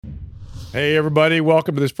Hey, everybody.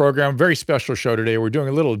 Welcome to this program. Very special show today. We're doing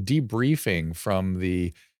a little debriefing from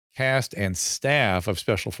the cast and staff of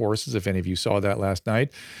Special Forces, if any of you saw that last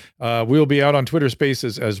night. We'll be out on Twitter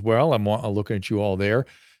Spaces as well. I'm looking at you all there.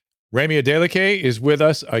 Remy Adeleke is with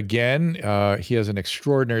us again. He has an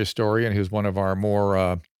extraordinary story, and he's one of our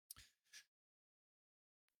more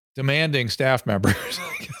demanding staff members.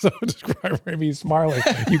 So describe Remy smiling.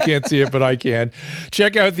 You can't see it, but I can.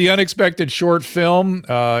 Check out The Unexpected short film.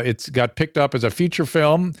 It's got picked up as a feature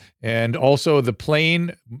film, and also The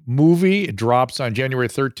Plane movie. It drops on January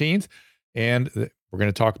 13th, and we're going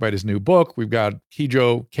to talk about his new book. We've got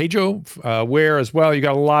Keijo Ware as well. You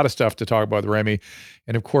got a lot of stuff to talk about with Remy,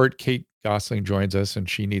 and of course, Kate Gosling joins us, and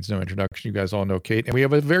she needs no introduction. You guys all know Kate, and we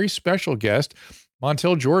have a very special guest,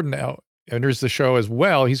 Montel Jordan, now enters the show as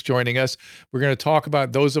well. He's joining us. We're going to talk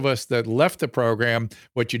about those of us that left the program,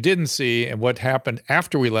 what you didn't see, and what happened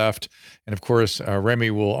after we left. And of course,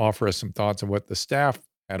 Remy will offer us some thoughts on what the staff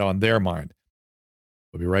had on their mind.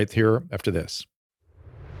 We'll be right here after this.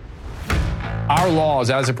 Our laws,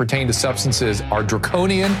 as it pertains to substances, are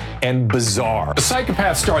draconian and bizarre. The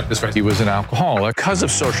psychopaths start this way. He was an alcoholic because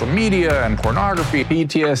of social media and pornography,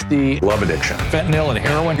 PTSD, love addiction, fentanyl and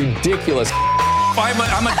heroin. Ridiculous.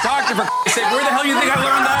 I'm a doctor, for Christ's sake. Where the hell do you think I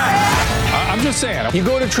learned that? I'm just saying, you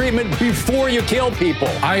go to treatment before you kill people.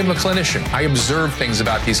 I am a clinician. I observe things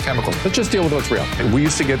about these chemicals. Let's just deal with what's real. We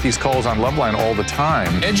used to get these calls on Loveline all the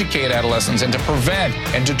time. Educate adolescents and to prevent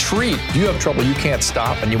and to treat. If you have trouble you can't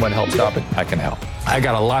stop and you want help stop it, I can help. I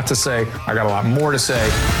got a lot to say. I got a lot more to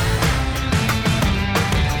say.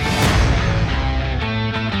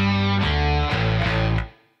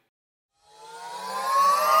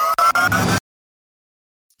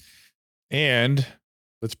 And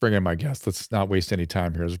let's bring in my guests. Let's not waste any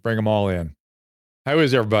time here. Let's bring them all in. How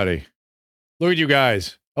is everybody? Look at you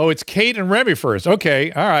guys. Oh, it's Kate and Remy first.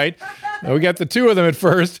 Okay. All right. We got the two of them at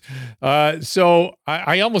first. So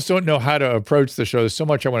I almost don't know how to approach the show. There's so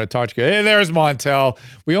much I want to talk to you. Hey, there's Montel.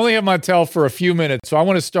 We only have Montel for a few minutes. So I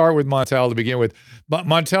want to start with Montel to begin with.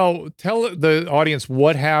 Montel, tell the audience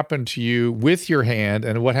what happened to you with your hand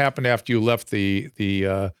and what happened after you left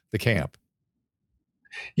the camp.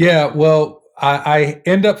 Yeah, well, I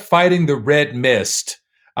end up fighting the red mist.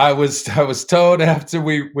 I was told after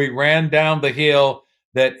we ran down the hill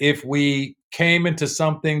that if we came into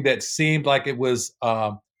something that seemed like it was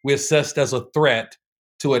we assessed as a threat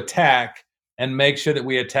to attack and make sure that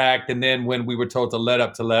we attacked, and then when we were told to let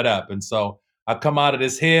up. And so I come out of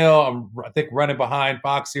this hill, I think running behind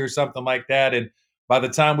Foxy or something like that, and by the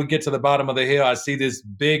time we get to the bottom of the hill, I see this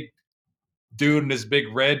big dude in this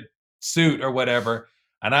big red suit or whatever,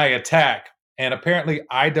 and I attack. And apparently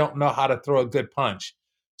I don't know how to throw a good punch.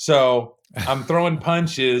 So I'm throwing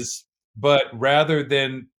punches, but rather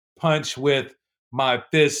than punch with my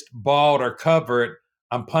fist balled or covered,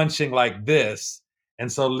 I'm punching like this.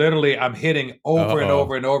 And so literally I'm hitting over and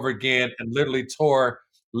over and over again, and literally tore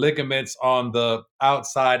ligaments on the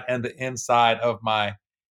outside and the inside of my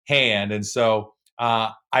hand. And so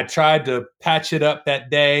I tried to patch it up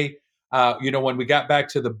that day. When we got back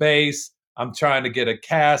to the base, I'm trying to get a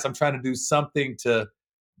cast. I'm trying to do something to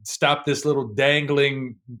stop this little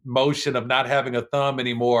dangling motion of not having a thumb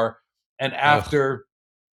anymore. And after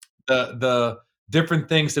the different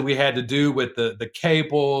things that we had to do with the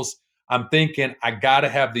cables, I'm thinking I got to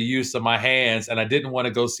have the use of my hands. And I didn't want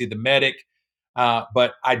to go see the medic,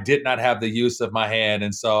 but I did not have the use of my hand.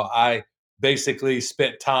 And so I basically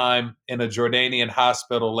spent time in a Jordanian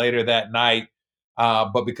hospital later that night.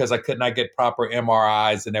 But because I could not get proper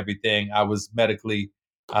MRIs and everything, I was medically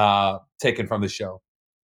taken from the show,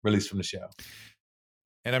 released from the show.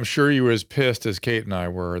 And I'm sure you were as pissed as Kate and I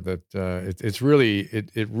were that it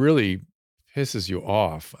really pisses you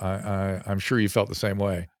off. I'm sure you felt the same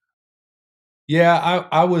way. Yeah,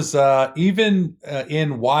 I was even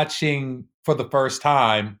in watching for the first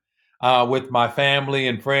time with my family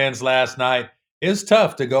and friends last night. It's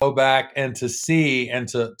tough to go back and to see and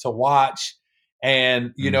to watch.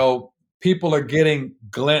 And, people are getting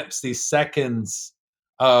these seconds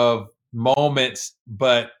of moments,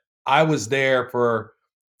 but I was there for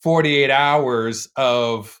 48 hours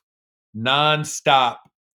of nonstop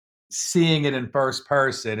seeing it in first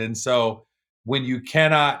person. And so when you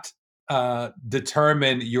cannot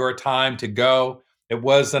determine your time to go, it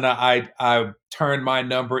wasn't I turned my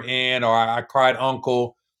number in or I cried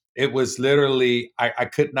uncle. It was literally I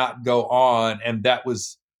could not go on. And that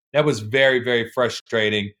was very, very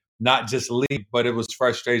frustrating. Not just leave, but it was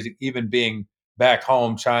frustrating even being back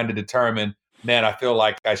home trying to determine, man, I feel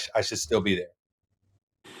like I should still be there.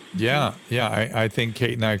 Yeah, I think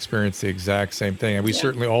Kate and I experienced the exact same thing. And we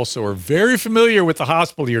certainly also are very familiar with the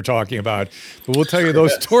hospital you're talking about. But we'll tell you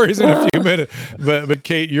those stories in a few minutes. But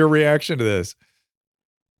Kate, your reaction to this?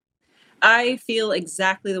 I feel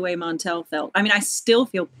exactly the way Montel felt. I mean, I still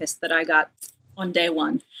feel pissed that I got on day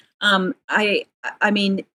one. I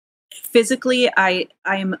mean, physically, I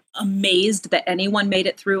am amazed that anyone made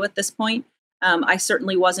it through at this point. I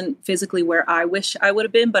certainly wasn't physically where I wish I would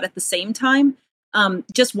have been, but at the same time,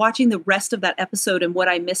 just watching the rest of that episode and what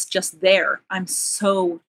I missed just there, I'm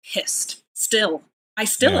so pissed. I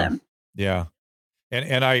still am. Yeah.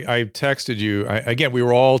 And I texted you again. We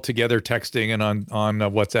were all together texting and on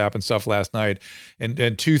WhatsApp and stuff last night,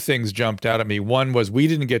 and two things jumped out at me. One was we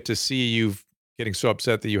didn't get to see you getting so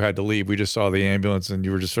upset that you had to leave. We just saw the ambulance and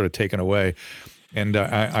you were just sort of taken away. And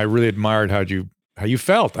I really admired how you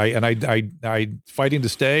felt. I fighting to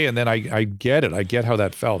stay, and then I get it. I get how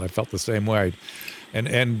that felt. I felt the same way.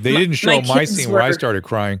 And they didn't show my scene where I started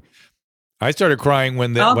crying. I started crying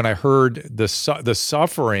when I heard the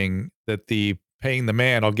suffering that the paying the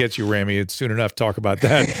man. I'll get you, Rami. It's soon enough to talk about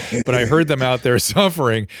that. But I heard them out there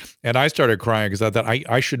suffering, and I started crying because I thought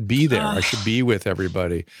I should be there. I should be with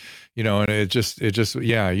everybody. And it just,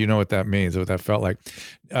 yeah, you know what that means, what that felt like.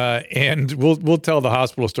 And we'll tell the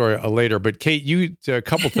hospital story later. But Kate, a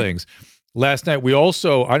couple things. Last night, we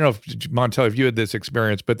also, I don't know if Montel, if you had this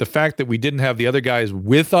experience, but the fact that we didn't have the other guys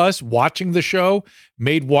with us watching the show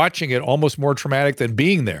made watching it almost more traumatic than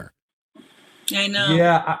being there. I know.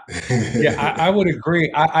 Yeah, I would agree.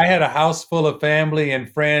 I had a house full of family and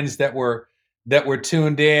friends that were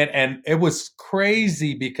tuned in, and it was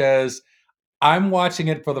crazy because I'm watching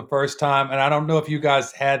it for the first time, and I don't know if you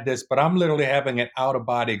guys had this, but I'm literally having an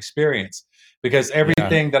out-of-body experience because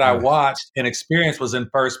everything that I watched and experienced was in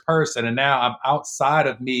first person, and now I'm outside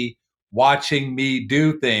of me watching me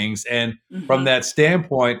do things. And from that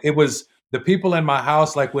standpoint, it was the people in my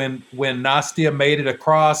house, like when Nastia made it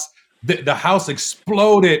across, the house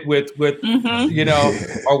exploded with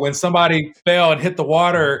or when somebody fell and hit the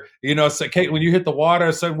water, so Kate, when you hit the water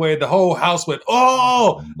a certain way, the whole house went,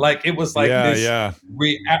 oh, like it was like this. Yeah.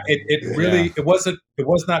 It really, it was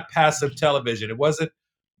not passive television. It wasn't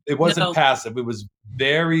passive. It was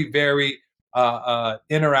very, very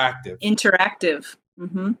interactive.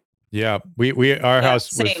 Mm-hmm. Yeah, our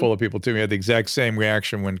house was full of people too. We had the exact same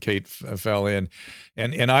reaction when Kate fell in,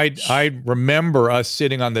 and I remember us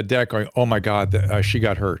sitting on the deck going, "Oh my God, she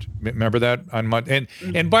got hurt." Remember that on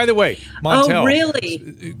and by the way, Montel. Oh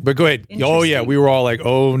really? But go ahead. Oh yeah, we were all like,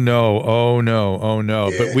 "Oh no, oh no, oh no."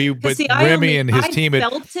 But Remy and his team had.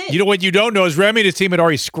 You know what you don't know is Remy and his team had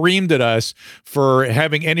already screamed at us for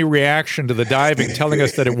having any reaction to the diving, telling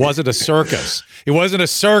us that it wasn't a circus. It wasn't a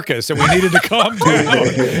circus, and we needed to calm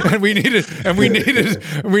down. We needed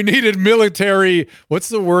military. What's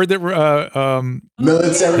the word that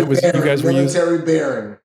military? You guys were military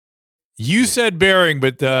bearing. You said bearing,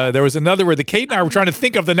 but there was another word that Kate and I were trying to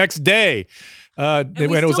think of the next day. When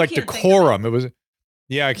it was like decorum. It was.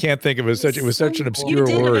 Yeah, I can't think of it. It was such an obscure word.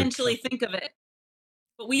 You did eventually think of it,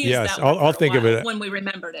 but we used that. I'll think of it when we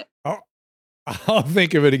remembered it. I'll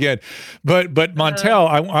think of it again. But Montel,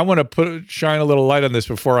 I want to shine a little light on this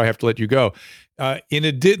before I have to let you go.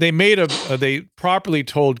 They properly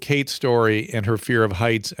told Kate's story and her fear of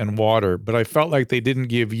heights and water, but I felt like they didn't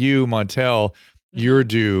give you, Montel, your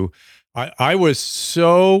due. I was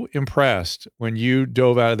so impressed when you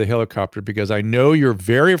dove out of the helicopter because I know you're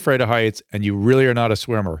very afraid of heights and you really are not a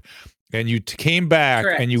swimmer. And you came back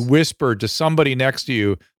and you whispered to somebody next to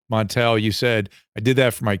you, Montel, you said, I did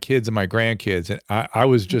that for my kids and my grandkids. And I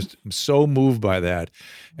was just so moved by that.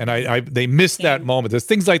 And they missed that moment. There's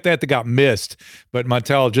things like that got missed. But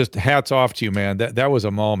Montel, just hats off to you, man. That was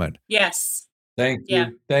a moment. Yes. Thank you. Yeah,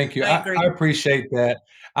 thank you. I appreciate that.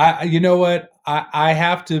 You know what? I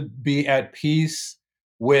have to be at peace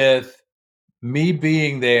with me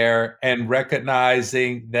being there and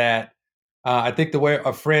recognizing that I think the way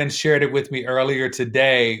a friend shared it with me earlier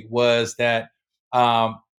today was that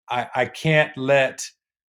I can't let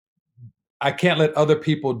other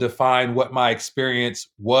people define what my experience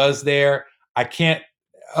was there.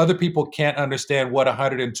 Other people can't understand what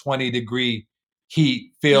 120-degree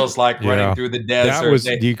heat feels like running through the desert. That was,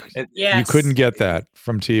 you couldn't get that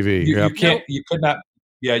from TV. You could not.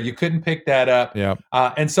 Yeah, you couldn't pick that up. Yeah.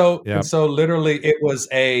 And so literally it was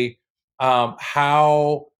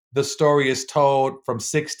how the story is told from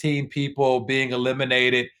 16 people being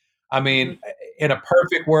eliminated. I mean, in a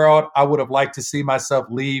perfect world, I would have liked to see myself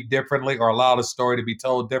leave differently or allow the story to be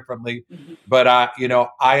told differently. But I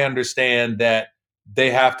understand that they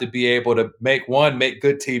have to be able to make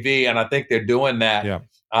good TV, and I think they're doing that. Yeah.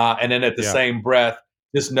 And then at the same breath,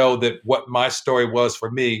 just know that what my story was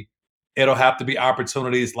for me, it'll have to be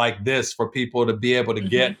opportunities like this for people to be able to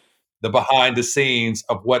get the behind the scenes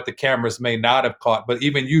of what the cameras may not have caught. But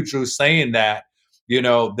even you, Drew, saying that,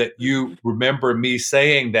 that you remember me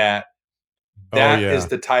saying that, that is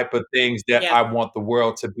the type of things that I want the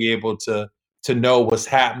world to be able to know what's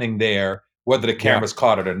happening there, whether the cameras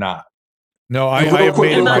caught it or not. No, I have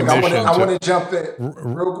made it my mission. I want to jump in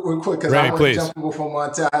real quick because I want to jump in before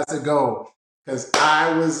Montel has to go. Because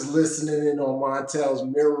I was listening in on Montel's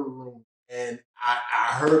Mirror Room, and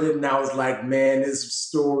I heard it, and I was like, man, this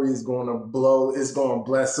story is going to blow. It's going to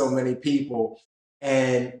bless so many people.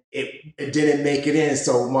 And it didn't make it in.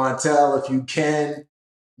 So Montel, if you can,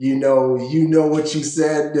 you know what you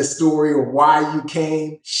said, the story of why you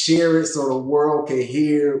came, share it so the world can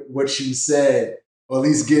hear what you said, or at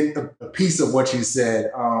least get a piece of what you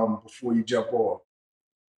said before you jump off.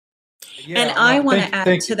 Yeah, and I want to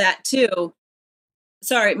add to that too.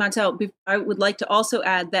 Sorry, Montel, I would like to also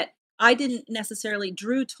add that I didn't necessarily,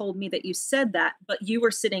 Drew told me that you said that, but you were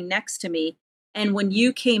sitting next to me. And when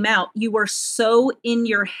you came out, you were so in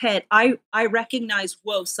your head. I recognized,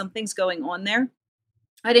 whoa, something's going on there.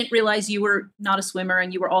 I didn't realize you were not a swimmer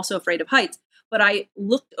and you were also afraid of heights, but I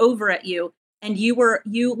looked over at you and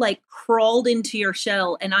you like crawled into your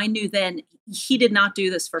shell. And I knew then he did not do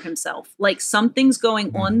this for himself. Like something's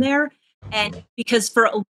going on there. And because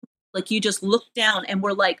like you just looked down and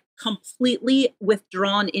were like completely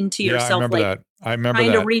withdrawn into yourself. I remember like that. I remember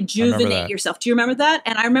trying that. to rejuvenate yourself. Do you remember that?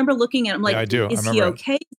 And I remember looking at him like, I do. Is he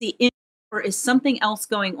okay? Is he in, or is something else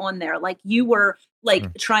going on there? Like you were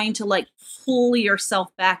like trying to like pull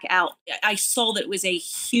yourself back out. I saw that it was a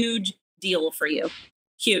huge deal for you.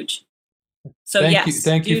 Huge. So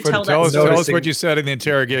thank you for tell us what you said in the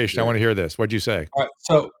interrogation. I want to hear this. What'd you say? All right,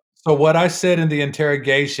 so what I said in the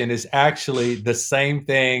interrogation is actually the same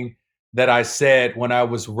thing that I said when I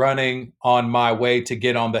was running on my way to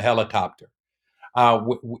get on the helicopter.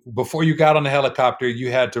 Before you got on the helicopter,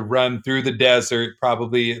 you had to run through the desert,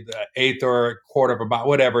 probably the eighth or a quarter of a mile,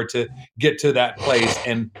 whatever, to get to that place.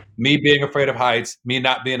 And me being afraid of heights, me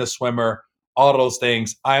not being a swimmer, all those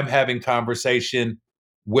things, I'm having conversation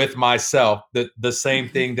with myself, the same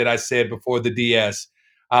thing that I said before the DS.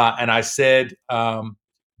 And I said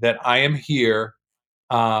that I am here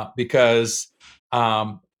because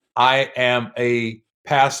I am a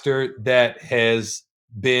pastor that has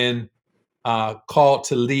been called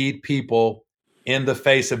to lead people in the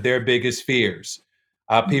face of their biggest fears.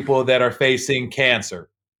 People that are facing cancer,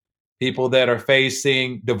 people that are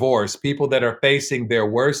facing divorce, people that are facing their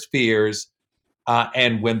worst fears.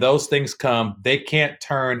 And when those things come, they can't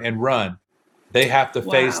turn and run. They have to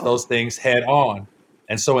face those things head on.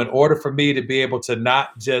 And so in order for me to be able to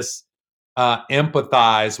not just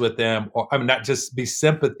empathize with them, or not just be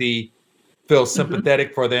feel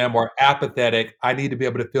sympathetic for them or apathetic, I need to be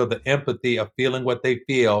able to feel the empathy of feeling what they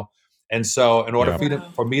feel. And so in order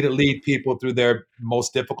for me to lead people through their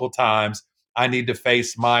most difficult times, I need to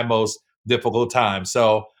face my most difficult times.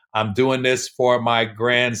 So I'm doing this for my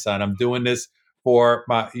grandson. I'm doing this for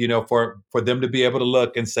my, for them to be able to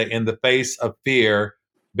look and say, in the face of fear,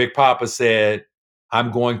 Big Papa said,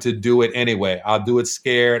 I'm going to do it anyway. I'll do it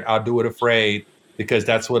scared. I'll do it afraid, because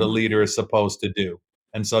that's what a leader is supposed to do.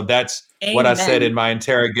 And so that's what I said in my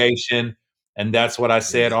interrogation. And that's what I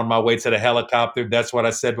said on my way to the helicopter. That's what I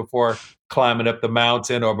said before climbing up the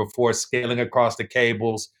mountain or before scaling across the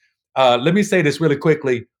cables. Let me say this really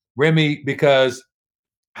quickly, Remy, because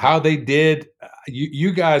how they did,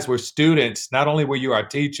 you guys were students. Not only were you our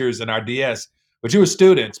teachers and our DS, but you were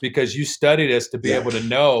students because you studied us to be able to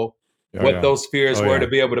know what those fears were, to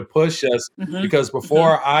be able to push us. Because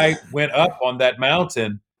before I went up on that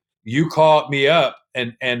mountain, you called me up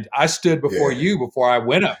and I stood before you before I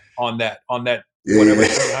went up on that whatever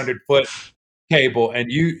 300-foot cable, and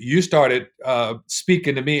you started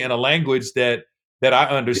speaking to me in a language that I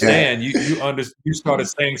understand. You started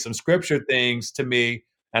saying some scripture things to me,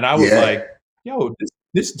 and I was like, yo,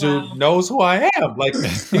 this dude knows who I am. Like,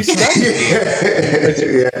 he studied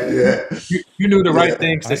me. You knew the right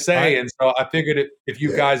things to say. And so I figured if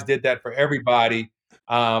you guys did that for everybody,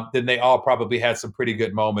 then they all probably had some pretty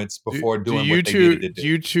good moments before doing what they needed to do. Do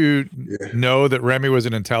you two know that Remy was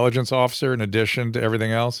an intelligence officer in addition to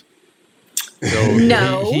everything else? So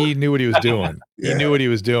no. He knew what he was doing. He knew what he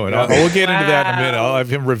was doing. We'll get into that in a minute. I'll have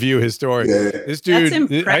him review his story. This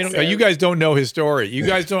dude, you guys don't know his story. You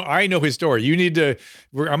guys don't. I know his story. You need to.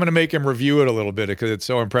 I'm going to make him review it a little bit because it's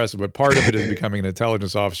so impressive. But part of it is becoming an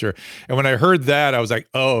intelligence officer. And when I heard that, I was like,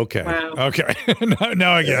 oh, okay. Wow. Okay.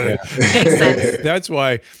 now I get it. Makes sense. That's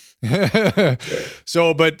why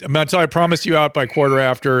So, but Montel, I promised you out by quarter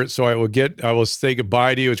after, so I will say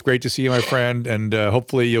goodbye to you. It's great to see you, my friend, and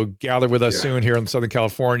hopefully you'll gather with us soon here in Southern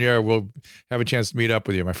California. We'll have a chance to meet up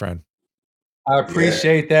with you, my friend. I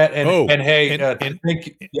appreciate that, and hey, thank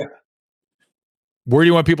you. Yeah. Where do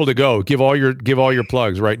you want people to go? Give all your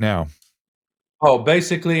plugs right now. Oh,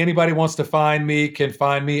 basically, anybody wants to find me can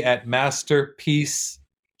find me at Masterpiece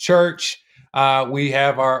Church. We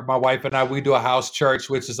have my wife and I, we do a house church,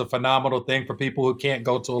 which is a phenomenal thing for people who can't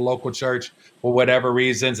go to a local church for whatever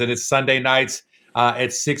reasons. And it's Sunday nights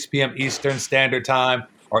at 6 p.m. Eastern Standard Time,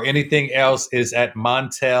 or anything else is at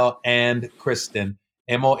Montel and Kristin,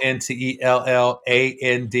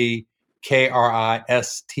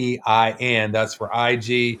 MONTELLANDKRISTIN. That's for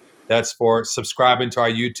IG. That's for subscribing to our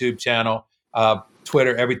YouTube channel,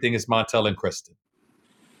 Twitter. Everything is Montel and Kristin.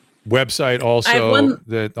 Website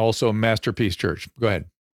also Masterpiece Church. Go ahead.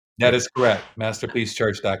 That is correct.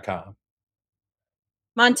 Masterpiecechurch.com.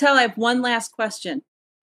 Montel, I have one last question.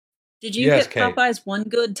 Did you get Kate. Popeye's one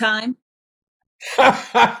good time?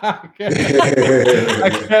 I can't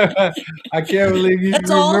believe you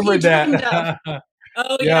remember that.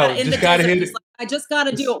 Oh yeah, in the desert. I just got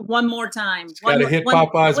to do it one more time. Got to hit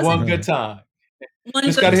Popeye's one good time.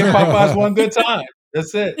 Just got to hit Popeye's one good time.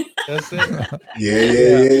 That's it.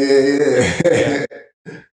 Yeah.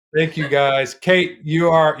 Thank you, guys. Kate, you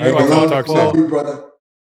are wonderful. Brother.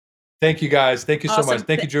 Thank you, guys. Thank you so much.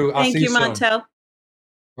 Thank you, Drew. I'll see you soon. Thank you, Montel.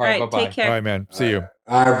 All right, bye-bye. Take care. All right, man. See you.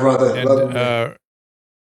 All right, brother.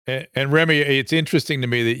 And Remy, it's interesting to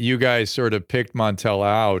me that you guys sort of picked Montel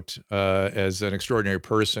out as an extraordinary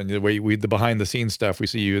person. The way the behind the scenes stuff, we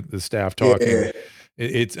see you, the staff talking.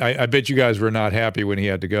 Yeah. I bet you guys were not happy when he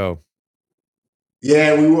had to go.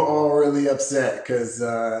 Yeah, we were all really upset because,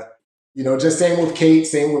 just same with Kate,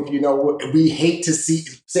 same with, we hate to see,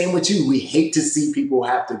 same with you, we hate to see people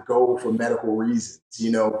have to go for medical reasons,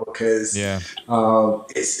 because it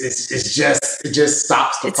just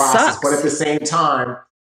stops the process. Sucks. But at the same time,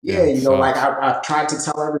 I've tried to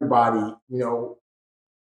tell everybody,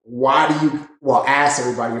 ask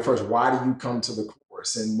everybody first, why do you come to the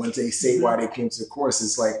course? And when they say why they came to the course,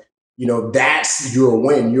 it's like, that's your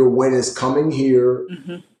win. Your win is coming here,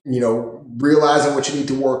 realizing what you need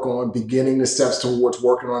to work on, beginning the steps towards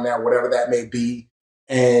working on that, whatever that may be.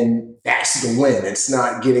 And that's the win. It's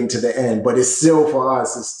not getting to the end, but it's still, for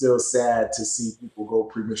us, it's still sad to see people go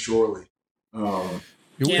prematurely. And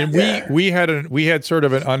we had sort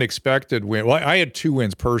of an unexpected win. Well, I had two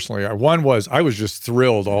wins personally. One was I was just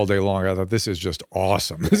thrilled all day long. I thought, this is just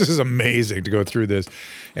awesome. This is amazing to go through this.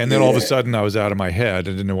 And then all of a sudden I was out of my head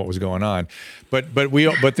and didn't know what was going on. But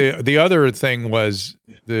the other thing was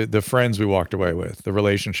the friends we walked away with, the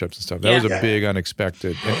relationships and stuff. That was a big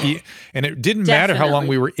unexpected. And it didn't matter how long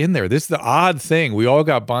we were in there. This is the odd thing. We all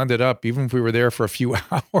got bonded up, even if we were there for a few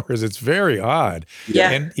hours. It's very odd.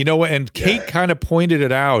 Yeah. And and Kate kind of pointed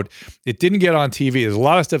it out. It didn't get on TV. There's a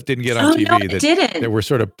lot of stuff didn't get on TV that were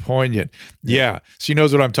sort of poignant. Yeah. She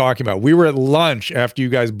knows what I'm talking about. We were at lunch after you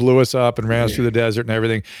guys blew us up and ran us through the desert and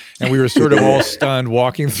everything. And we were sort of all stunned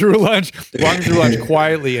walking through lunch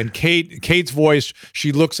quietly. And Kate's voice,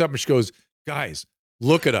 she looks up and she goes, guys,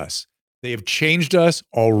 look at us. They have changed us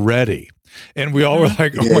already. And we all were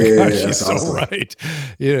like, oh my gosh, she's so awesome. Right.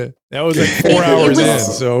 Yeah. That was like 4 hours in.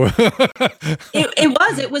 So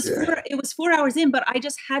it was 4 hours in, but I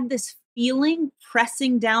just had this feeling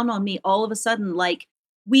pressing down on me all of a sudden, like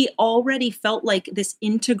we already felt like this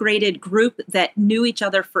integrated group that knew each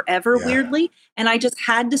other forever, weirdly. And I just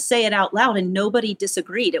had to say it out loud and nobody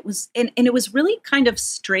disagreed. It was, and it was really kind of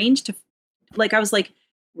strange to, like, I was like,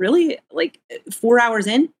 really? Like 4 hours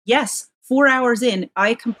in? Yes. 4 hours in,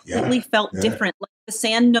 I completely felt different. Like the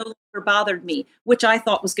sand no longer bothered me, which I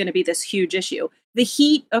thought was going to be this huge issue. The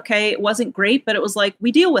heat, it wasn't great, but it was like,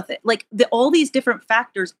 we deal with it. Like all these different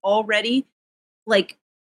factors already like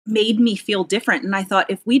made me feel different. And I thought,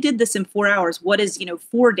 if we did this in 4 hours, what is,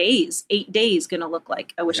 4 days, 8 days going to look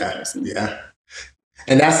like? I wish I could have seen that.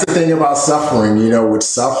 And that's the thing about suffering, with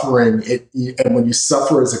suffering, and when you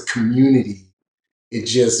suffer as a community, it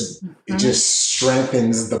just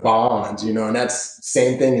strengthens the bond, and that's the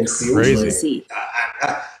same thing in SEAL training.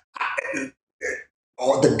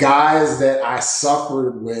 All the guys that I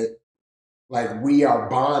suffered with, like, we are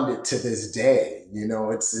bonded to this day.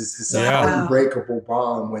 It's an unbreakable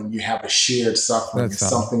bond when you have a shared suffering. It's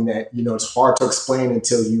something that, it's hard to explain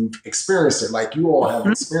until you've experienced it. Like you all have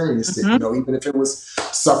experienced it, even if it was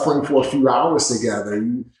suffering for a few hours together.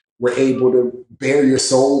 were able to bare your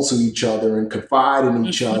soul to each other and confide in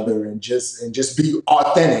each other and just be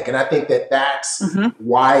authentic. And I think that that's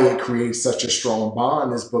why it creates such a strong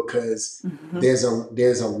bond, is because there's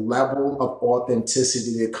a level of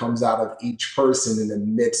authenticity that comes out of each person in the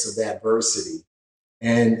midst of adversity.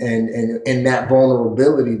 And that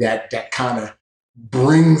vulnerability that kind of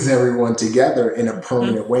brings everyone together in a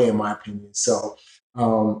permanent way, in my opinion. So, but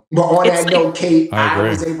on that note, Kate, I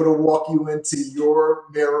was able to walk you into your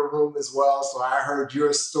mirror room as well. So I heard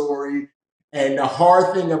your story. And the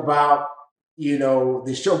hard thing about,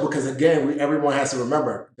 the show, because again, everyone has to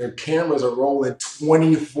remember, the cameras are rolling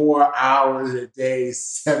 24 hours a day,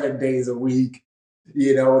 7 days a week.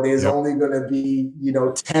 There's only going to be,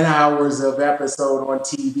 10 hours of episode on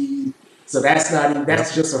TV. So that's not even,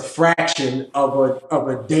 that's just a fraction of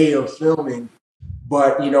a day of filming.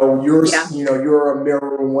 But, your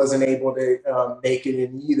mirror room wasn't able to make it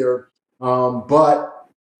in either. But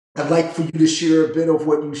I'd like for you to share a bit of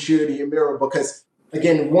what you shared in your mirror, because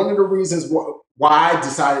again, one of the reasons why I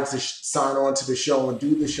decided to sign on to the show and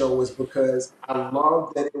do the show was because I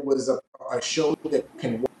love that it was a show that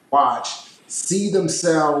can watch, see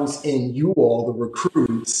themselves in you all, the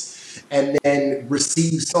recruits, and then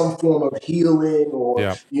receive some form of healing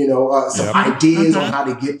or, some ideas on how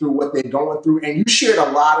to get through what they're going through. And you shared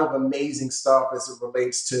a lot of amazing stuff as it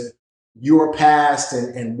relates to your past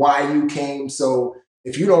and why you came. So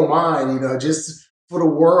if you don't mind, just for the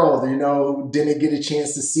world, who didn't get a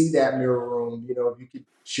chance to see that mirror room, if you could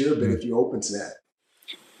share a bit, if you're open to that.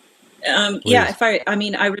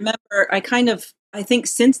 I remember, I think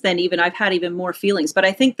since then, even I've had even more feelings, but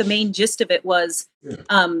I think the main gist of it was,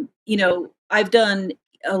 I've done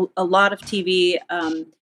a lot of TV.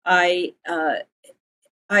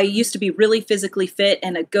 I used to be really physically fit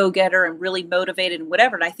and a go-getter and really motivated and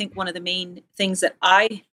whatever. And I think one of the main things that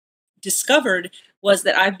I discovered was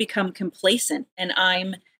that I've become complacent and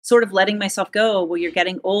I'm sort of letting myself go. Well, you're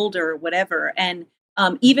getting older or whatever. And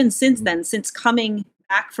even since then, since coming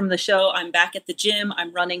back from the show, I'm back at the gym.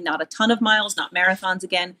 I'm running not a ton of miles, not marathons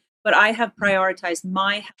again, but I have prioritized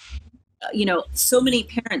my, so many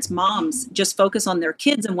parents, moms just focus on their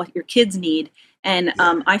kids and what your kids need. And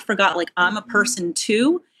I forgot, I'm a person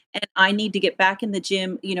too, and I need to get back in the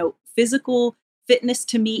gym. Physical fitness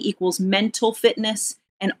to me equals mental fitness,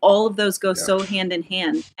 and all of those go so hand in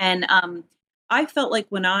hand. And I felt like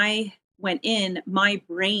when I went in, my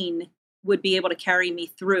brain would be able to carry me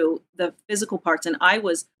through the physical parts. And I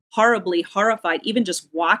was horribly horrified, even just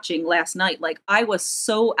watching last night. I was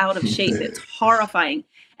so out of shape. It's horrifying.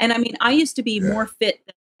 And I used to be more fit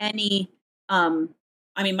than any,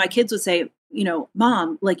 my kids would say,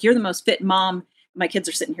 Mom, you're the most fit mom. My kids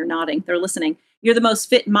are sitting here nodding. They're listening. You're the most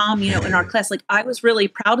fit mom, in our class. I was really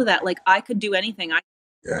proud of that. I could do anything. I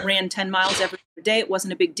ran 10 miles every day. It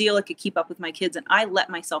wasn't a big deal. I could keep up with my kids, and I let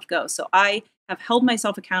myself go. So I have held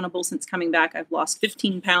myself accountable since coming back. I've lost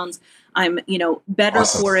 15 pounds. I'm, better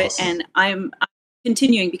for it. And I'm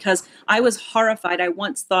continuing because I was horrified. I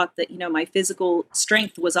once thought that, my physical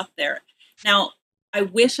strength was up there. Now, I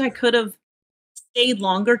wish I could have stayed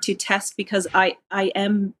longer to test because I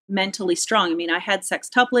am mentally strong. I had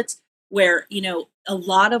sextuplets where, a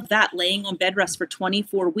lot of that laying on bed rest for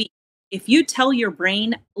 24 weeks. If you tell your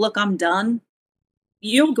brain, look, I'm done,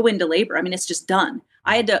 you'll go into labor. It's just done.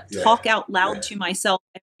 I had to talk out loud to myself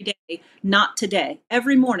every day, not today.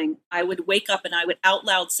 Every morning I would wake up and I would out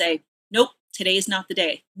loud say, nope, today is not the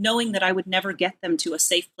day, knowing that I would never get them to a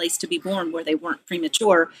safe place to be born where they weren't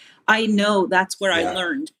premature. I know that's where I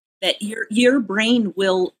learned that your brain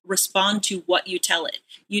will respond to what you tell it.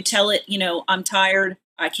 You tell it, I'm tired,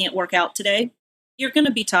 I can't work out today. You're going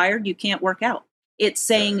to be tired, you can't work out. It's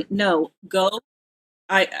saying, no, go.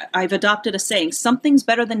 I've adopted a saying, something's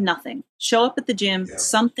better than nothing. Show up at the gym. Yeah.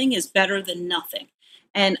 Something is better than nothing.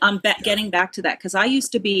 And I'm getting back to that because I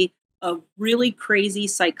used to be a really crazy,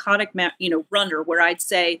 psychotic, runner where I'd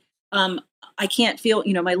say, I can't feel,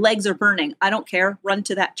 my legs are burning. I don't care. Run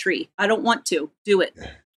to that tree. I don't want to do it.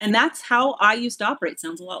 Yeah. And that's how I used to operate.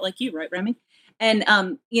 Sounds a lot like you, right, Remy? And,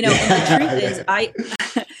 and the truth is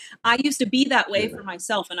I used to be that way for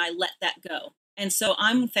myself and I let that go. And so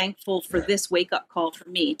I'm thankful for this wake up call for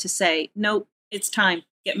me to say, nope, it's time,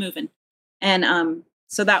 get moving. And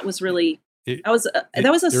so that was really, it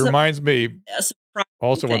reminds me. A surprise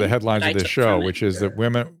also one of the headlines of this show, which is that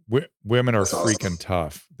women are That's freaking awesome.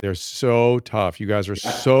 tough. They're so tough. You guys are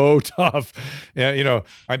so tough. Yeah, you know,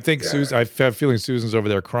 I think Susan. I have a feeling Susan's over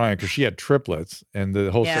there crying because she had triplets, and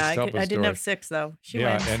the whole Yeah, six-tuplets I didn't story. have 6 though. She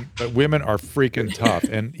Yeah, wins. but women are freaking tough,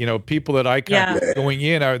 and you know, people that I kind of going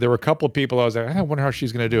in, there were a couple of people I was like, I wonder how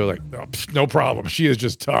she's going to do. Like, oh, no problem. She is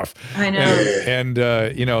just tough. I know. And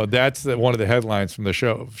you know, that's one of the headlines from the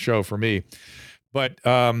show for me. But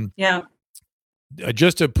yeah,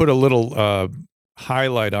 just to put a little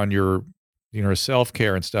highlight on your, you know,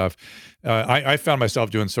 self-care and stuff, I found myself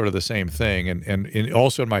doing sort of the same thing, and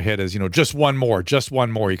also in my head is, you know, just one more.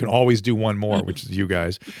 You can always do one more, which is you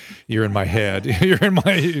guys. You're in my head. You're in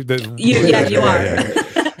my. you are.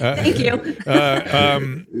 Thank you.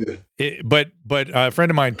 But a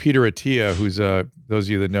friend of mine, Peter Attia, who's those of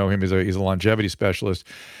you that know him, he's a longevity specialist.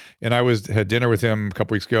 And I had dinner with him a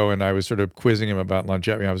couple weeks ago, and I was sort of quizzing him about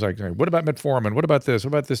longevity. I was like, what about metformin? What about this? What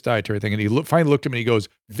about this dietary thing? And he finally looked at me and he goes,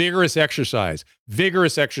 vigorous exercise.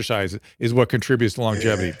 Vigorous exercise is what contributes to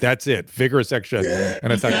longevity. That's it. Vigorous exercise.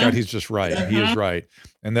 And I thought, God, he's just right. He is right.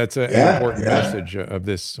 And that's an important message of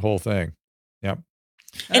this whole thing. Yeah.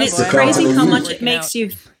 And it's crazy how much it makes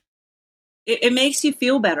you. It makes you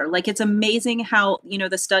feel better. Like, it's amazing how, you know,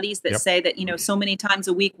 the studies that say that, you know, so many times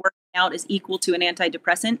a week working out is equal to an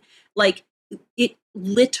antidepressant. Like, it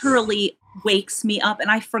literally wakes me up. And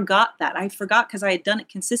I forgot that. I forgot because I had done it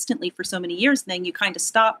consistently for so many years. And then you kind of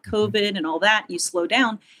stop COVID and all that. You slow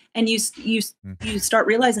down and you start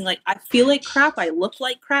realizing, like, I feel like crap. I look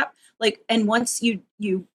like crap. Like, and once you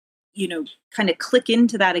know, kind of click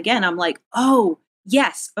into that again, I'm like, oh,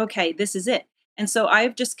 yes. Okay, this is it. And so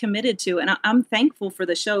I've just committed to, and I'm thankful for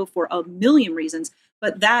the show for a million reasons,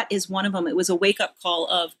 but that is one of them. It was a wake up call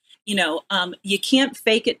of, you know, you can't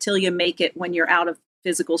fake it till you make it when you're out of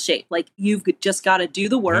physical shape. Like, you've just got to do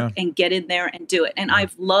the work and get in there and do it. And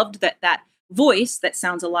I've loved that voice that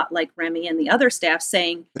sounds a lot like Remy and the other staff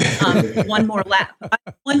saying, one more lap.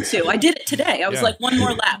 I did it today. I was like, one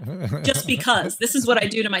more lap, just because this is what I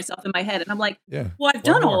do to myself in my head. And I'm like, well, I've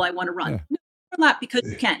done all I want to run. No more lap because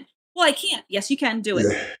you can. Well, I can't. Yes, you can do it.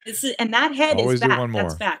 And that head always is back. One more.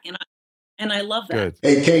 That's back. And I love that.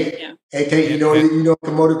 Hey, Kate, you know what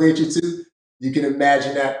can motivate you too? You can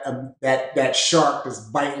imagine that shark is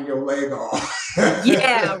biting your leg off.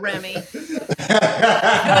 Yeah, Remy. I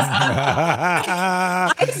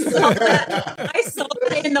saw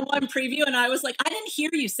that in the one preview, and I was like, I didn't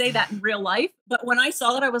hear you say that in real life, but when I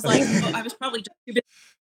saw that, I was like, I was probably just too busy.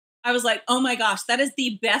 I was like, oh my gosh, that is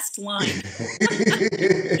the best line. I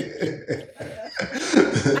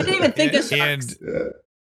didn't even think of sharks.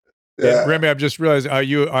 And Remy, I've just realized I owe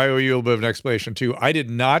you a little bit of an explanation too. I did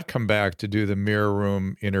not come back to do the Mirror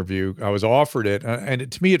Room interview. I was offered it,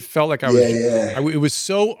 and to me, it felt like I was. It was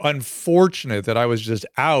so unfortunate that I was just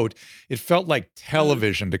out. It felt like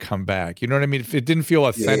television to come back. You know what I mean? It didn't feel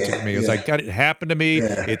authentic to me. It was like, God, it happened to me.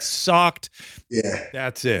 It sucked. Yeah,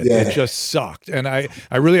 that's it. It just sucked, and I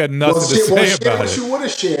really had nothing to say about it. You would have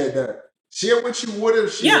shared that. Share what you would have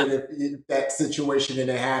shared if that situation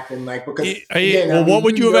didn't happen. Like, because what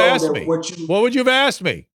would you have asked me? What would you have asked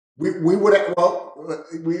me? We would have.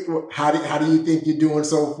 How do you think you're doing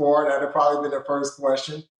so far? That'd have probably been the first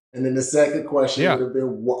question, and then the second question would have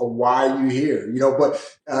been, why are you here? You know, but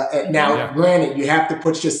now, granted, you have to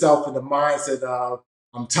put yourself in the mindset of,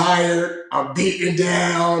 I'm tired, I'm beaten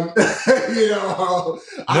down. You know,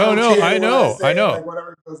 I know. Like,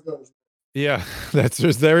 whatever goes. Yeah,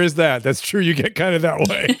 there is that. That's true. You get kind of that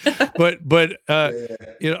way, but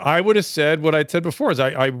you know, I would have said what I said before: is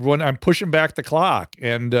when I'm pushing back the clock,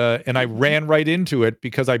 and I ran right into it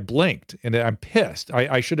because I blinked, and I'm pissed.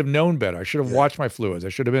 I should have known better. I should have watched my fluids. I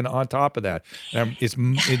should have been on top of that. And it's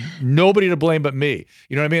nobody to blame but me.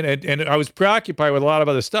 You know what I mean? And I was preoccupied with a lot of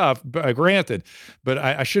other stuff. Granted, but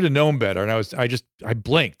I should have known better. And I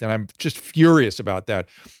blinked, and I'm just furious about that.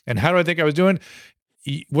 And how do I think I was doing?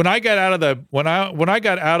 When I got out of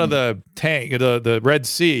the tank, the Red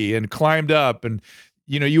Sea, and climbed up, and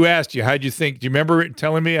you know, you asked, how'd you think? Do you remember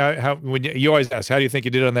telling me how when you always ask, how do you think you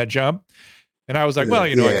did on that jump? And I was like, well,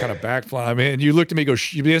 you know, I kind of backflip. I mean, and you looked at me,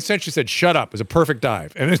 you essentially said, "Shut up!" It was a perfect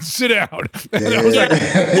dive, and then sit down. And I was like,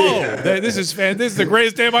 "Whoa, this is the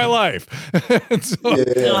greatest day of my life."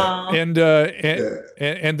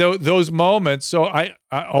 And those moments. So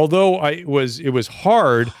although it was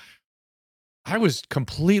hard, I was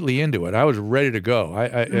completely into it. I was ready to go.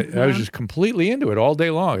 I was just completely into it all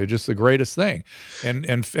day long. It's just the greatest thing. And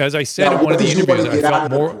as I said in one of the interviews, I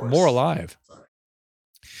felt more alive.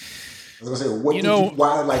 I was gonna say,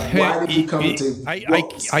 why did you come to?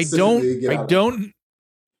 I don't.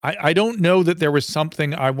 I don't know that there was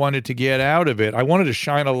something I wanted to get out of it. I wanted to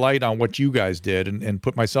shine a light on what you guys did and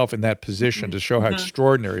put myself in that position to show how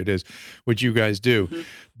extraordinary it is what you guys do.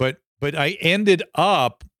 But I ended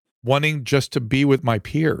up wanting just to be with my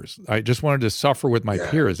peers. I just wanted to suffer with my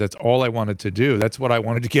peers. That's all I wanted to do. That's what I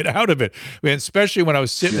wanted to get out of it. And especially when I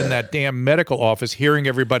was sitting in that damn medical office, hearing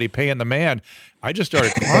everybody paying the man, I just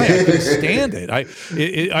started crying. I couldn't stand it.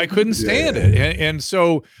 I couldn't stand it. And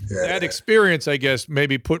so that experience, I guess,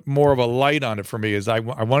 maybe put more of a light on it for me. Is I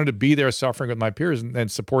wanted to be there suffering with my peers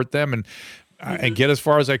and support them and get as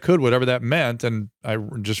far as I could, whatever that meant. And I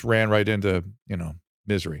just ran right into,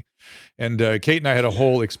 misery. And Kate and I had a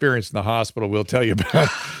whole experience in the hospital. We'll tell you about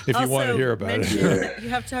if you want to hear about it. You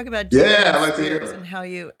have to talk about I like to hear it. and how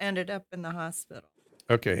you ended up in the hospital.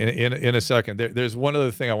 Okay, in a second. There's one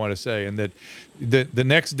other thing I want to say, and that the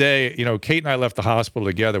next day, Kate and I left the hospital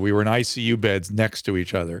together. We were in ICU beds next to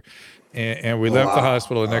each other, and we left the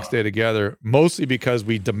hospital the next day together, mostly because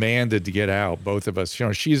we demanded to get out, both of us.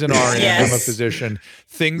 She's an RN, I'm a physician.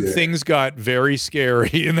 Things got very scary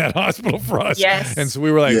in that hospital for us, and so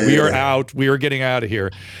we were like, we are out. We are getting out of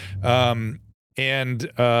here. And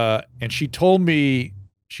she told me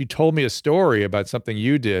a story about something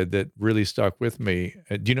you did that really stuck with me.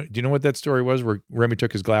 Do you know what that story was? Where Remy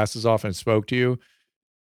took his glasses off and spoke to you?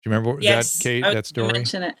 Do you remember that, Kate? That story?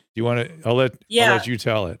 Mention it. Do you want to? I'll let you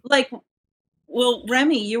tell it. Well,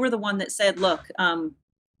 Remy, you were the one that said, "Look,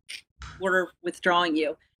 we're withdrawing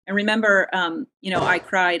you." And remember, I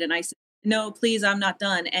cried and I said, "No, please, I'm not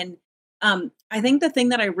done." And I think the thing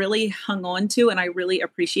that I really hung on to and I really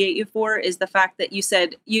appreciate you for is the fact that you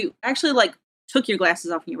said you actually took your glasses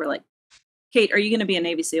off and you were like, "Kate, are you going to be a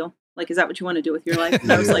Navy SEAL? Is that what you want to do with your life?"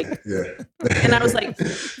 And I was like, and I was like,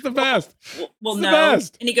 the best. Well, no.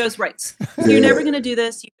 Best. And he goes, "Right. So you're never going to do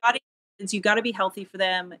this. You got to be healthy for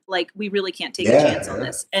them. We really can't take a chance on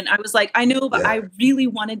this." And I was like, "I know, but I really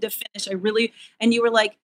wanted to finish. And you were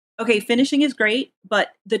like, "Okay, finishing is great,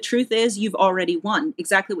 but the truth is you've already won."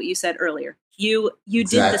 Exactly what you said earlier. You did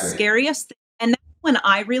the scariest thing. And that's when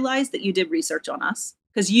I realized that you did research on us,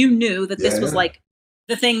 because you knew that this was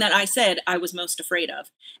the thing that I said I was most afraid of.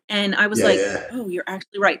 And I was oh, you're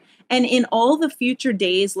actually right. And in all the future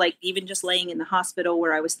days, even just laying in the hospital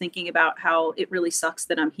where I was thinking about how it really sucks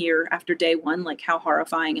that I'm here after day one, how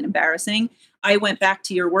horrifying and embarrassing, I went back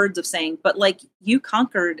to your words of saying, but you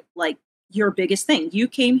conquered your biggest thing. You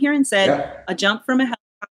came here and said a jump from a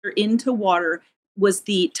helicopter into water was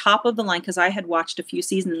the top of the line, because I had watched a few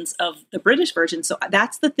seasons of the British version. So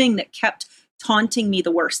that's the thing that kept taunting me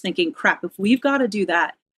the worst, thinking, crap, if we've got to do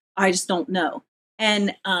that, I just don't know.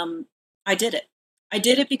 And I did it. I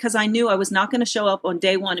did it because I knew I was not going to show up on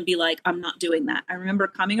day one and be like, I'm not doing that. I remember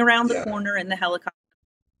coming around the corner in the helicopter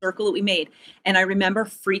circle that we made, and I remember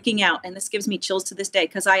freaking out. And this gives me chills to this day,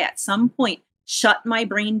 because I at some point shut my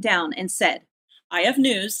brain down and said, I have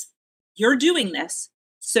news. You're doing this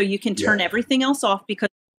so you can turn everything else off, because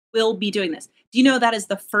we'll be doing this. Do you know that is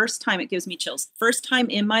the first time, it gives me chills, first time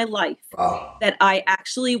in my life that I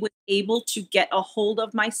actually was able to get a hold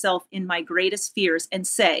of myself in my greatest fears and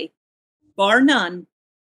say, bar none,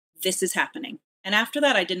 this is happening. And after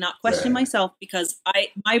that, I did not question myself, because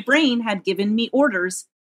my brain had given me orders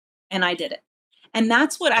and I did it. And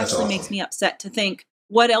that's what actually makes me upset, to think,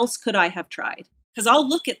 what else could I have tried? Because I'll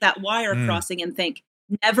look at that wire crossing and think,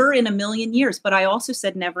 never in a million years. But I also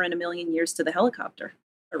said never in a million years to the helicopter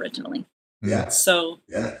originally. Yeah. So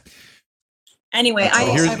anyway, I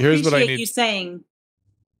appreciate you saying.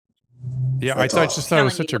 Yeah, I just thought it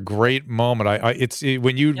was such a great moment.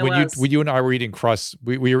 When you and I were eating crusts,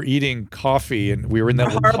 we were eating coffee, and we were in that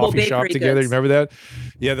little coffee shop together. You remember that?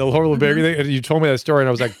 Yeah, the horrible bakery thing. And you told me that story, and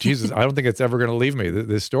I was like, Jesus, I don't think it's ever going to leave me,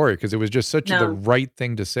 this story, because it was just such the right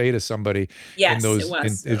thing to say to somebody. Yes, it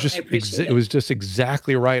was. It was just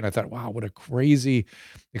exactly right. And I thought, wow, what a crazy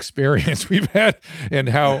experience we've had, and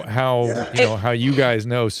how you guys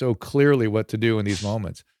know so clearly what to do in these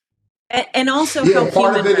moments. And also how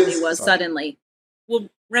human Remy was suddenly. Well,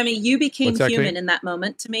 Remy, you became human in that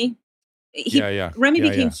moment to me. Remy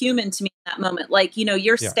became human to me in that moment.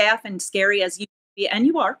 You're staff and scary as you be, and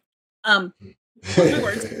you are. My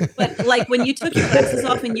words. But when you took your glasses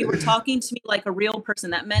off and you were talking to me like a real person,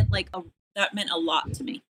 that meant a lot to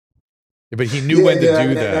me. Yeah, but he knew when to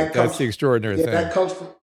do that. That's the extraordinary thing. That comes from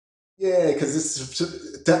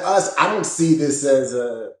because to us, I don't see this as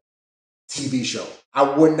a TV show. I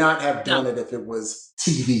would not have done it if it was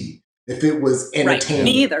TV, if it was entertainment. Right,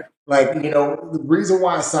 me either. The reason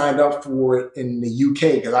why I signed up for it in the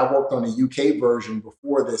UK, because I worked on the UK version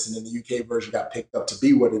before this, and then the UK version got picked up to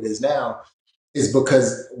be what it is now, is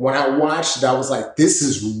because when I watched it, I was like, this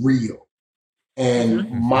is real. And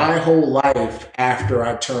my whole life after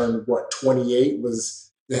I turned 28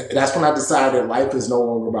 that's when I decided life is no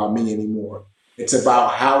longer about me anymore. It's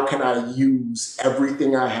about how can I use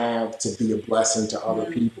everything I have to be a blessing to other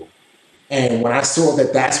people. And when I saw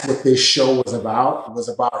that that's what this show was about, it was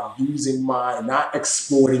about using not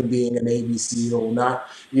exploiting being a Navy SEAL, not,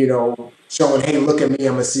 showing, hey, look at me,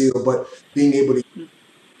 I'm a SEAL, but being able to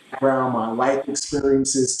background, my life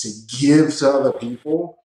experiences to give to other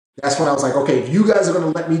people. That's when I was like, okay, if you guys are going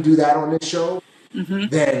to let me do that on this show,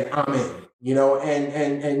 then I'm in. You're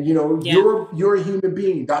a human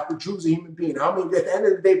being. Dr. Drew's a human being. I mean, at the end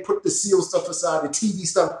of the day, put the SEAL stuff aside, the TV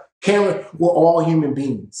stuff, camera, we're all human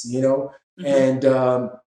beings, and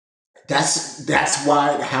that's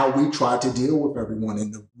how we try to deal with everyone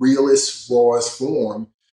in the realest, rawest form,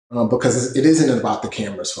 because it isn't about the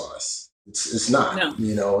cameras for us. It's not.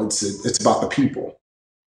 No. It's about the people.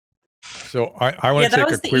 So I want to take a quick break. That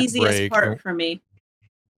was the easiest part for me.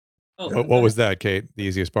 What was that, Kate? The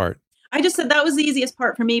easiest part? I just said that was the easiest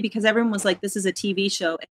part for me because everyone was like, this is a TV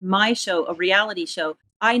show. My show, a reality show,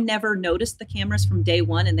 I never noticed the cameras from day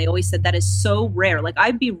one. And they always said that is so rare. Like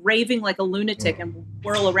I'd be raving like a lunatic and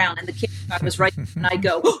whirl around and the kid was right. And I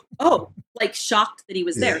go, oh, like shocked that he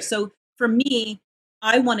was there. So for me,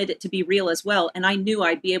 I wanted it to be real as well. And I knew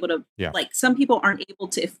I'd be able to, like some people aren't able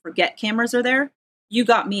to forget cameras are there. You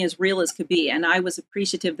got me as real as could be. And I was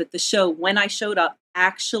appreciative that the show, when I showed up,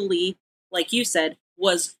 actually, like you said,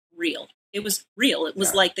 was real. It was real. It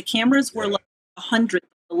was like the cameras were like 100th of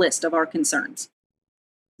the list of our concerns.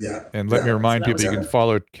 Yeah. And let me remind people, you can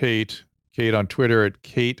follow Kate on Twitter at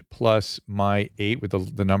KatePlusMy8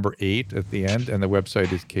 with the number 8 at the end. And the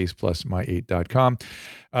website is KatePlusMy8.com.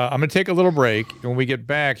 I'm going to take a little break. When we get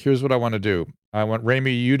back, here's what I want to do. I want,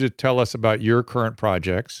 Rami, you to tell us about your current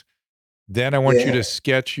projects. Then I want you to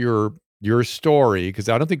sketch your story, because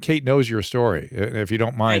I don't think Kate knows your story, if you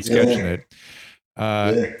don't mind sketching it.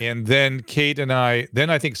 And then Kate and I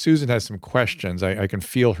think Susan has some questions. I can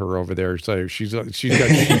feel her over there. So she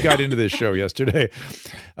got into this show yesterday.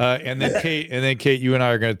 And then Kate, you and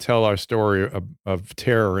I are going to tell our story of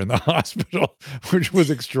terror in the hospital, which was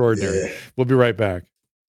extraordinary. We'll be right back.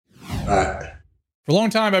 All right. For a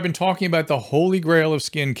long time, I've been talking about the holy grail of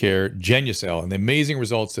skincare, Genucel, and the amazing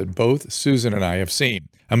results that both Susan and I have seen.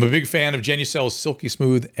 I'm a big fan of Genucel's Silky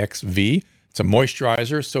Smooth XV. It's a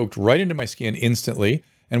moisturizer soaked right into my skin instantly,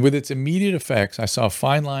 and with its immediate effects, I saw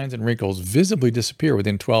fine lines and wrinkles visibly disappear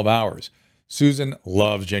within 12 hours. Susan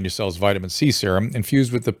loves Genucel's vitamin C serum,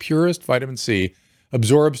 infused with the purest vitamin C,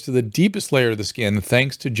 absorbs to the deepest layer of the skin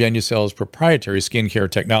thanks to Genucel's proprietary skincare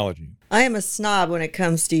technology. I am a snob when it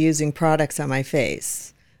comes to using products on my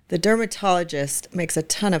face. The dermatologist makes a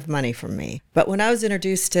ton of money from me. But when I was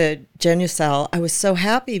introduced to Genucel, I was so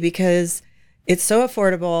happy because it's so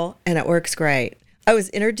affordable and it works great. I was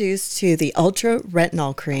introduced to the Ultra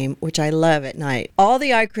Retinol Cream, which I love at night. All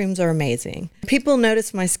the eye creams are amazing. People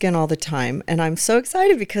notice my skin all the time, and I'm so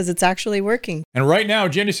excited because it's actually working. And right now,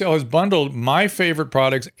 Genucel has bundled my favorite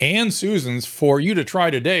products and Susan's for you to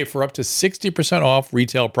try today for up to 60% off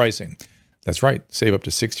retail pricing. That's right. Save up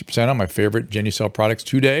to 60% on my favorite Genucel products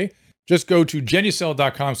today. Just go to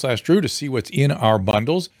Genucel.com/Drew to see what's in our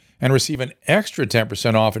bundles and receive an extra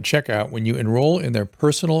 10% off at checkout when you enroll in their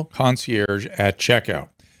personal concierge at checkout.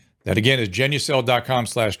 That again is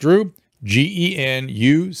Genucel.com/Drew,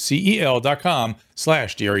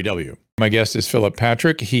 GENUCEL.com/DREW. My guest is Philip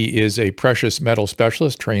Patrick. He is a precious metal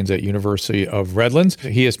specialist, trains at University of Redlands.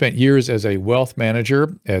 He has spent years as a wealth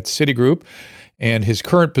manager at Citigroup, and his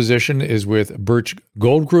current position is with Birch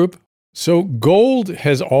Gold Group. So gold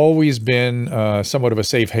has always been somewhat of a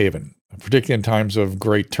safe haven, particularly in times of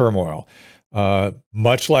great turmoil,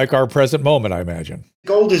 much like our present moment, I imagine.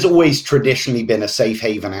 Gold has always traditionally been a safe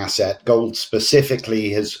haven asset. Gold specifically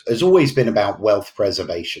has always been about wealth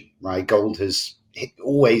preservation, right? Gold has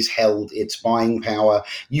always held its buying power.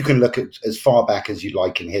 You can look at as far back as you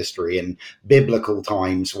like in history. In biblical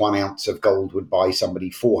times, 1 ounce of gold would buy somebody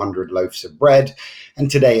 400 loaves of bread.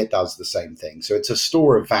 And today it does the same thing. So it's a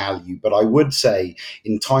store of value. But I would say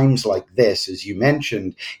in times like this, as you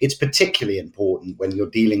mentioned, it's particularly important when you're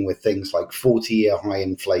dealing with things like 40-year high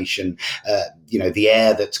inflation, the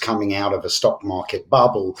air that's coming out of a stock market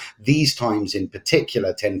bubble. These times in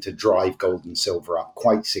particular tend to drive gold and silver up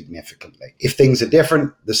quite significantly. If things are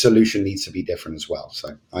different, the solution needs to be different as well.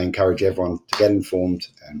 So I encourage everyone to get informed,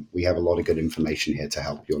 and we have a lot of good information here to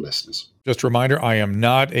help your listeners. Just a reminder, I am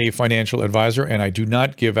not a financial advisor, and I do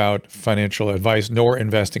not give out financial advice nor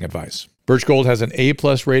investing advice. Birch Gold has an A+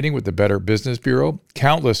 rating with the Better Business Bureau,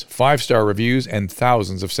 countless 5-star reviews, and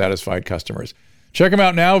thousands of satisfied customers. Check them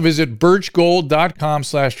out now. Visit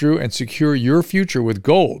birchgold.com/Drew and secure your future with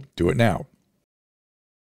gold. Do it now.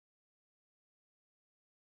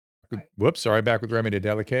 Whoops, sorry. Back with Remy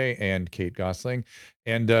Dedelicate and Kate Gosling.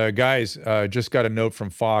 And guys, just got a note from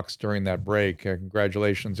Fox during that break.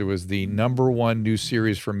 Congratulations. It was the #1 new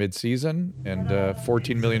series for mid-season and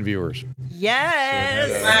 14 million viewers.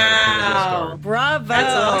 Yes. So, wow. Bravo.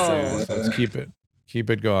 That's awesome. Let's keep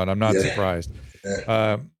it going. I'm not surprised.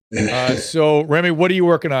 So Remy, what are you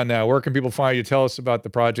working on now? Where can people find you? Tell us about the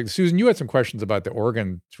project. Susan, you had some questions about the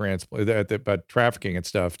organ transplant, about trafficking and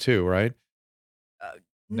stuff too, right?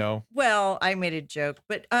 No. Well, I made a joke,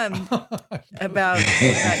 but about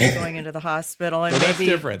going into the hospital and that's maybe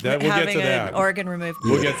different. We'll having get to that. an organ removed.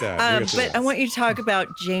 We'll get that. But I want you to talk about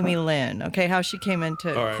Jamie Lynn. Okay, how she came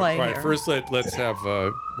into play here. First, let's have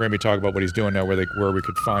Remy talk about what he's doing now, where we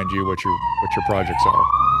could find you, what your projects are.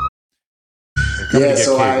 So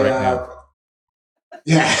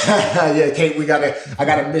Kate, I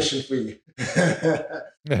got a mission for you.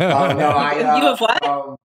 You have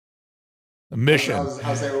what? A mission. I was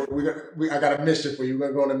saying, I got a mission for you.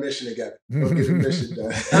 We're going to go on a mission together. We'll get a mission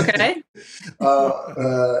done. Okay.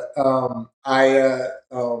 I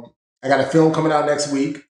got a film coming out next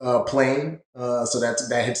week, Plane. So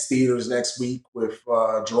that hits theaters next week with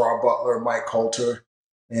Gerard Butler, Mike Coulter,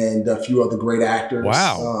 and a few other great actors.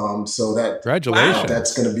 Wow. So that congratulations.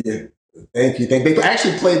 That's going to be thank you. They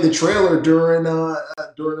actually played the trailer during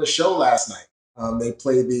the show last night. They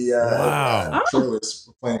played the trailers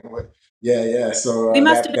for Plane. Yeah. So we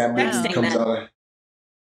must have that been movie texting comes then. out.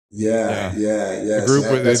 Yeah.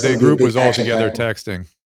 The group was all together texting.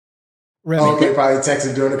 Remy. Okay, probably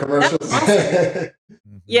texting during the commercials.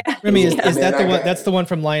 Yeah. Remy, is that the one? That's the one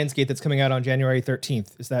from Lionsgate that's coming out on January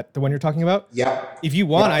 13th. Is that the one you're talking about? Yep. If you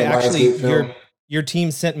want, I actually film. your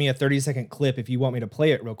team sent me a 30-second clip. If you want me to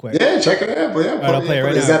play it real quick. Yeah, check it out. All right, I'll play it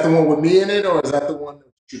right now. Is that the one with me in it, or is that the one?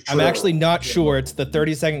 I'm actually not sure. It's the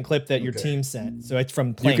 30-second clip that your team sent. So it's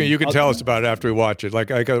from Plane. You can tell us about it after we watch it, like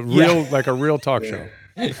a real talk show.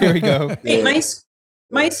 Here we go. Hey,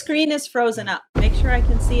 my screen is frozen up. Make sure I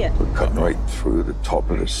can see it. We're cutting right through the top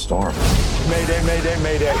of the storm. Mayday, mayday,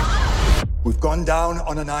 mayday. We've gone down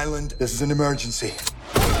on an island. This is an emergency.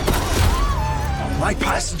 My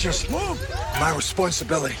passengers, move. My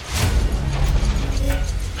responsibility.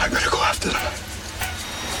 I gotta go after them.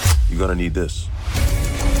 You're gonna need this.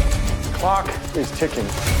 The clock is ticking.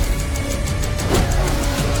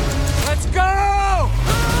 Let's go!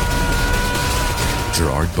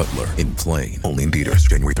 Gerard Butler in Plane. Only in theaters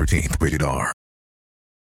January 13th. Rated R.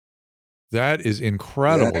 That is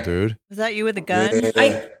incredible, dude. Was that you with the gun?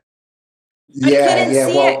 I couldn't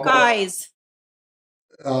see it, guys.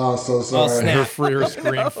 Oh, so sorry. Her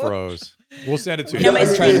screen froze. We'll send it to you. Yeah, my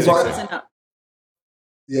screen is frozen up.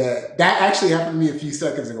 Yeah, that actually happened to me a few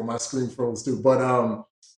seconds ago. My screen froze too. But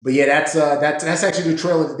yeah, that's actually the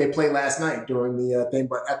trailer that they played last night during the thing.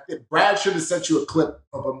 But Brad should have sent you a clip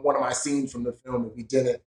of one of my scenes from the film. If he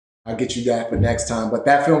didn't, I'll get you that for next time. But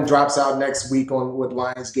that film drops out next week with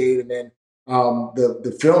Lionsgate, and then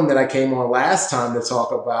the film that I came on last time to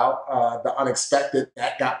talk about, The Unexpected,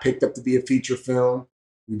 that got picked up to be a feature film.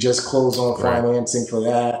 We just closed on financing for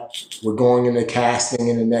that. We're going into casting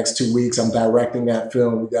in the next 2 weeks. I'm directing that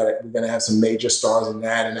film. We're gonna have some major stars in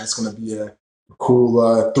that, and that's gonna be a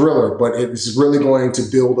cool thriller. But it's really going to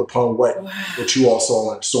build upon what you all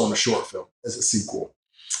saw in the short film as a sequel.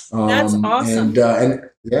 That's awesome. And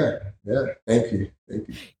yeah, thank you.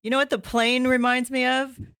 You know what the Plane reminds me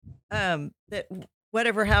of? That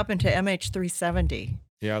whatever happened to MH370.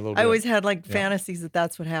 Yeah, a little bit. I always had fantasies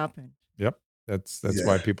that's what happened. Yep. That's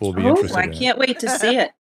why people will be interested in it. I can't wait to see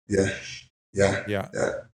it. Yeah.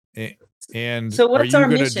 And so what's are you our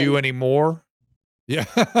going to mission? do any more? Yeah.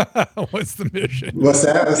 What's the mission? What's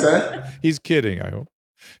that? He's kidding, I hope.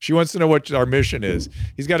 She wants to know what our mission is.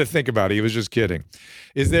 He's got to think about it. He was just kidding.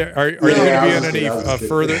 Are you going to be in any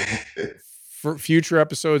further future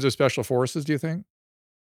episodes of Special Forces, do you think?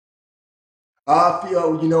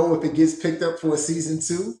 If it gets picked up for a season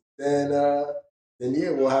 2,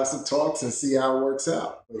 then we'll have some talks and see how it works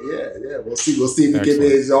out. But yeah, we'll see. We'll see if it gets.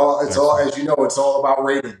 It's all as you know. It's all about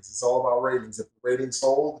ratings. It's all about ratings. If the ratings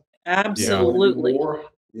hold, absolutely.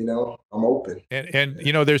 I'm open. And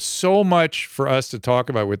there's so much for us to talk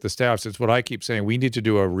about with the staffs. It's what I keep saying. We need to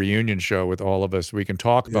do a reunion show with all of us. We can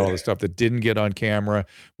talk about all the stuff that didn't get on camera,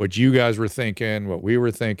 what you guys were thinking, what we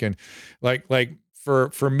were thinking. Like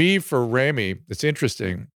for me, for Remy, it's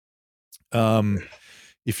interesting.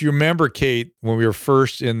 If you remember, Kate, when we were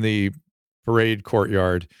first in the parade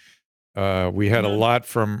courtyard, We had a lot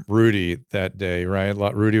from Rudy that day, right?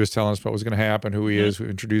 Rudy was telling us what was going to happen, who he is, who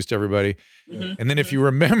introduced everybody. And then if you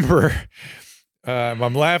remember,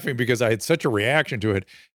 I'm laughing because I had such a reaction to it.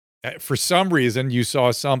 For some reason, you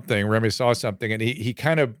saw something, Remy saw something, and he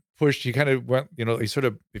kind of pushed, he kind of went, he sort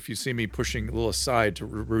of, if you see me pushing a little aside to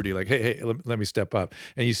Rudy, like, hey, let me step up.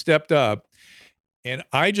 And he stepped up, and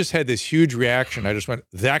I just had this huge reaction. I just went,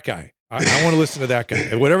 that guy. I want to listen to that guy.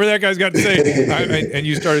 And whatever that guy's got to say. And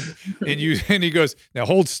you started, and he goes, now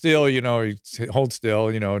hold still, hold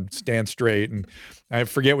still, stand straight. And I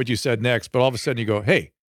forget what you said next, but all of a sudden you go,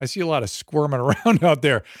 hey, I see a lot of squirming around out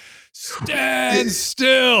there. Stand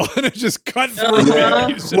still. And it just cut through.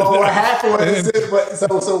 Well, what happened was,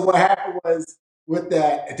 so what happened was with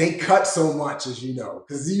that, they cut so much, as you know,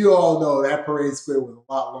 because you all know that parade square was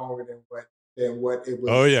a lot longer than what it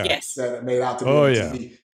was made out to be on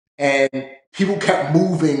TV. And people kept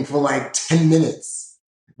moving for like 10 minutes,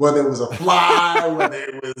 whether it was a fly, whether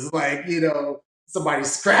it was like, somebody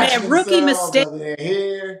scratching rookie mistake. Their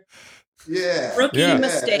hair. Yeah. Rookie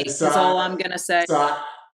mistake is all I'm going to say. So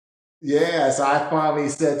I finally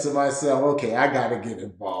said to myself, okay, I got to get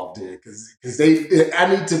involved here because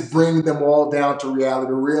I need to bring them all down to reality,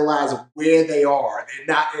 to realize where they are.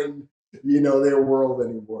 They're not in, their world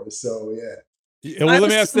anymore. So, yeah. Well, let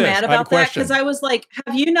me ask this. Mad about that because I was like,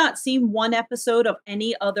 have you not seen one episode of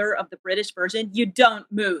any other of the British version? You don't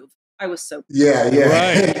move. I was so right.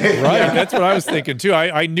 That's what I was thinking too.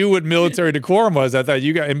 I knew what military decorum was. I thought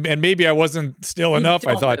you guys, and maybe I wasn't still enough.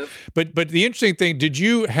 I thought, but the interesting thing, did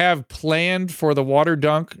you have planned for the water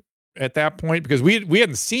dunk at that point? Because we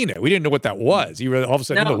hadn't seen it. We didn't know what that was. You were all of a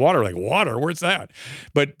sudden in the water, like water. Where's that?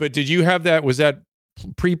 But did you have that? Was that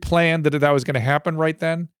pre-planned that was going to happen right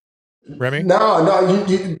then? Remy? No.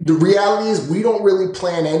 The reality is we don't really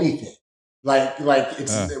plan anything. Like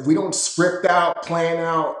it's we don't script out, plan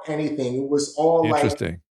out anything. It was all like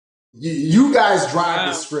you guys drive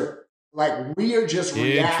the script. Like we are just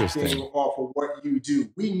reacting off of what you do.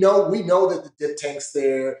 We know that the dip tank's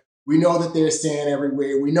there. We know that there's sand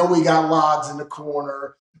everywhere. We know we got logs in the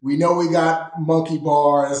corner. We know we got monkey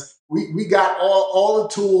bars. We got all the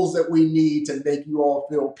tools that we need to make you all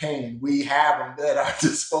feel pain. We have them at our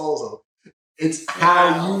disposal. It's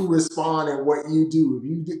how you respond and what you do. If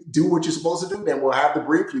you do what you're supposed to do, then we'll have the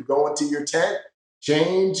brief. You go into your tent,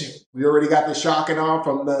 change. We already got the shocking off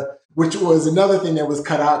which was another thing that was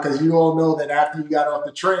cut out because you all know that after you got off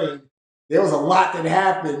the train, there was a lot that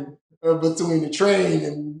happened between the train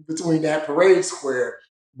and between that parade square.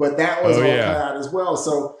 But that was all cut out as well.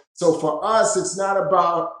 So for us, it's not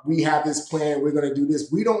about we have this plan, we're going to do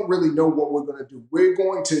this. We don't really know what we're going to do. We're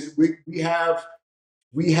going to, we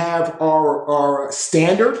have our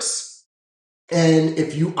standards. And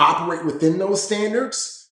if you operate within those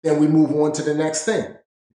standards, then we move on to the next thing.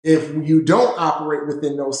 If you don't operate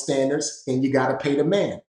within those standards, then you got to pay the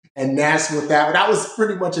man. And that's what that was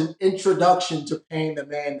pretty much an introduction to paying the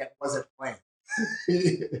man that wasn't planned.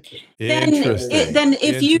 Then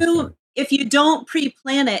if you don't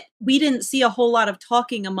pre-plan it, we didn't see a whole lot of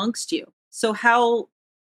talking amongst you. So how,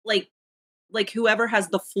 like whoever has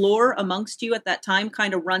the floor amongst you at that time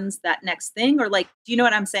kind of runs that next thing? Or do you know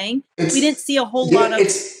what I'm saying? We didn't see a whole lot of...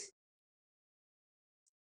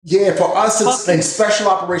 for us, it's in special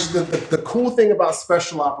operations. The cool thing about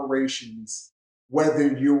special operations, whether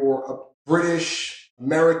you're a British,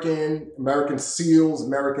 American SEALs,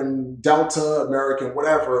 American Delta, American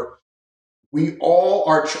whatever, we all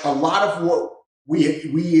are, a lot of what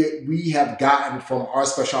we have gotten from our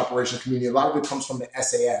special operations community, a lot of it comes from the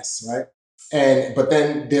SAS, right? But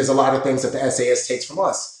then there's a lot of things that the SAS takes from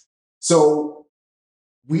us. So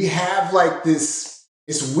we have this,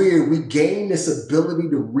 it's weird, we gain this ability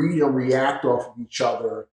to read and react off of each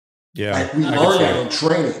other. Yeah. Like we learn that in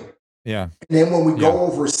training. Yeah. And then when we go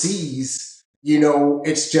overseas,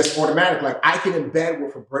 it's just automatic. Like I can embed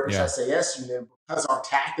with a British SAS unit because our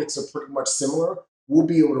tactics are pretty much similar. We'll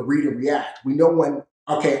be able to read and react. We know when,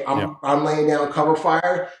 I'm laying down cover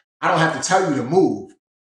fire. I don't have to tell you to move.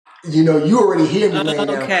 You already hear me laying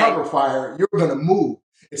down cover fire. You're going to move.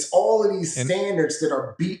 It's all of these standards that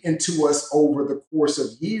are beat into us over the course of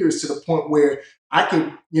years to the point where I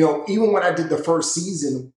could, even when I did the first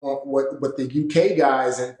season with the UK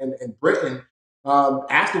guys and Britain,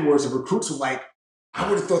 afterwards the recruits were like, I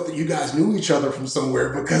would have thought that you guys knew each other from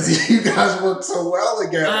somewhere because you guys work so well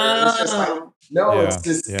together. It's just like, no, it's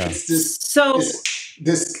this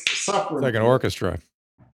suffering. It's like an orchestra.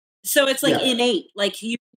 So it's innate. Like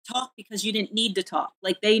you talk because you didn't need to talk.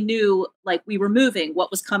 Like they knew we were moving, what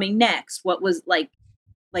was coming next, what was like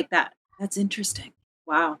that. That's interesting.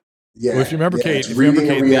 Wow. Yeah. Well, if you remember, Kate,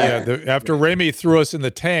 after Remy threw us in the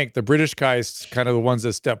tank, the British guys kind of the ones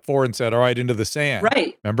that stepped forward and said, "All right, into the sand."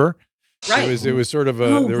 Right. Remember? Right. It was sort of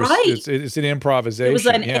a. It's an improvisation. It was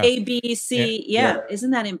an A, B, C. Yeah.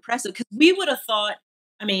 Isn't that impressive? Because we would have thought.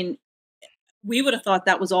 I mean, we would have thought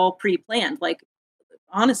that was all pre-planned. Like,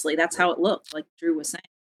 honestly, that's how it looked. Like Drew was saying.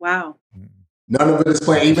 Wow. None of it is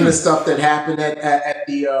planned. Even the stuff that happened at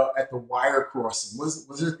the wire crossing.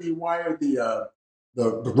 Was it the wire?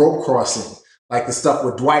 The rope crossing, like the stuff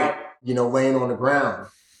with Dwight, laying on the ground,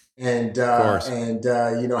 and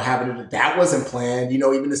having it, that wasn't planned.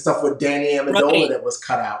 Even the stuff with Danny Amendola that was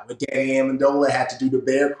cut out. But Danny Amendola had to do the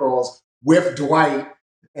bear crawls with Dwight,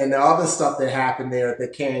 and the other stuff that happened there at the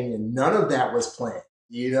canyon. None of that was planned.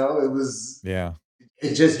 It was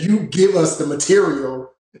It's just you give us the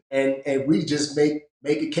material, and we just make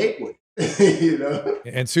a cake with it.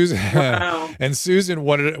 And Susan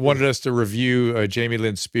wanted us to review Jamie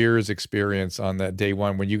Lynn Spears' experience on that day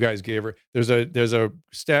one when you guys gave her. There's a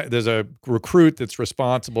recruit that's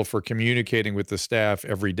responsible for communicating with the staff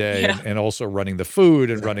every day and also running the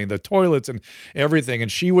food and running the toilets and everything.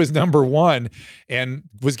 And she was number one and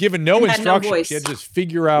was given no instruction. No she had to just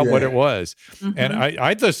figure out what it was. Mm-hmm. And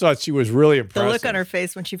I just thought she was really impressive. The look on her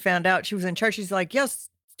face when she found out she was in charge, she's like, "Yes,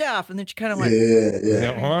 staff," and then she kind of like, I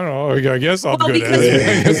don't know. I guess I'm good at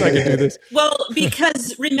it. I guess I can do this. Well,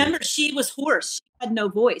 because remember, she was hoarse. She had no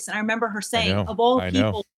voice. And I remember her saying, of all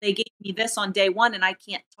people, they gave me this on day one and I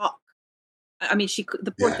can't talk. I mean,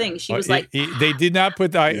 the poor thing, she was like. They did not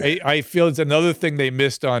put, I feel it's another thing they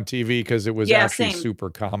missed on TV because it was actually super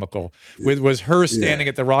comical. Was her standing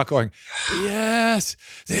at the rock going, yes.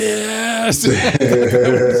 And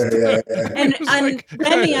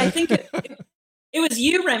Remy, I think it was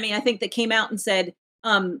you, Remy, I think, that came out and said,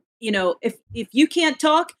 if you can't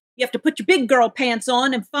talk, you have to put your big girl pants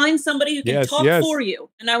on and find somebody who can talk for you.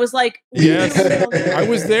 And I was like, I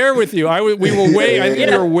was there with you. We were weighing. I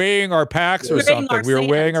think we were weighing our packs or something. We were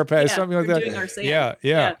weighing our packs, something like that.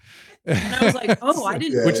 Yeah. And I was like, oh, I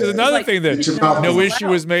didn't. Which is another thing that no issue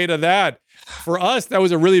was made of that. For us, that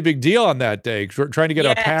was a really big deal on that day, trying to get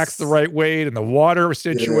our packs the right weight and the water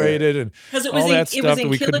situated and all that stuff. It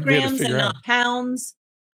was in kilograms and not pounds.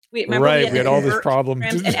 We had all this problem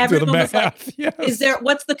and everyone was like,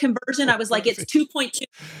 what's the conversion? I was like, it's 2.2.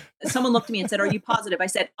 Someone looked at me and said, are you positive? I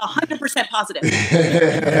said, 100% positive.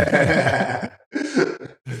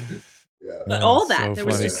 But all that, there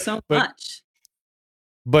was just so much.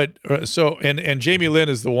 But and Jamie Lynn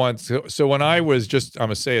is the one. So when I was I'm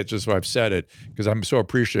gonna say it just so I've said it because I'm so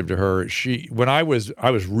appreciative to her. When I was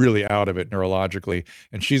really out of it neurologically,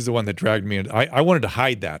 and she's the one that dragged me in. I wanted to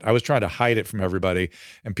hide that. I was trying to hide it from everybody,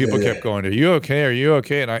 and people kept going, "Are you okay? Are you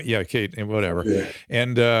okay?" And Kate, and whatever. Yeah.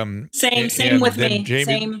 And same with me.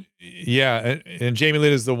 Same. Yeah, and Jamie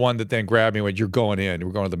Lynn is the one that then grabbed me and went, "You're going in.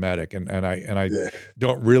 We're going to the medic." And I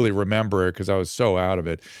don't really remember it because I was so out of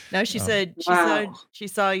it. No, she said she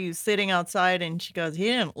saw you sitting outside and she goes, "He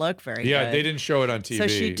didn't look very good." Yeah, they didn't show it on TV. So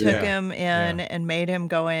she took him in and made him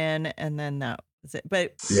go in, and then that was it.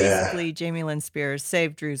 But basically, Jamie Lynn Spears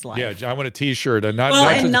saved Drew's life. Yeah, I want a T-shirt, and not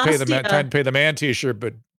just to pay the man T-shirt,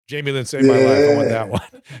 but Jamie Lynn saved my life. I want that one.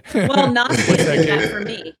 Well, Nastia did that for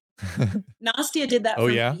me. Nastia did that for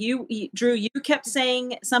me. You, Drew, you kept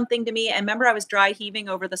saying something to me. And remember, I was dry heaving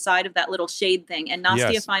over the side of that little shade thing. And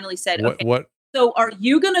Nastia finally said, okay, so are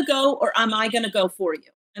you going to go or am I going to go for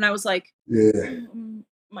you? And I was like,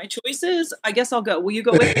 my choice is, I guess I'll go. Will you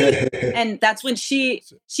go with me? And that's when she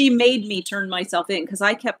made me turn myself in because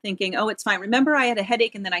I kept thinking, oh, it's fine. Remember, I had a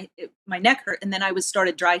headache and then my neck hurt and then I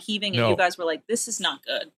started dry heaving and you guys were like, this is not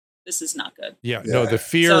good. This is not good. Yeah, no, the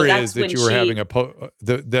fear is that you were having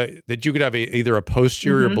that you could have either a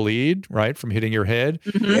posterior bleed, right, from hitting your head,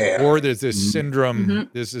 or there's this syndrome.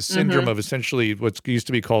 There's this syndrome of essentially what's used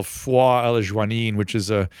to be called foie à la joinine, which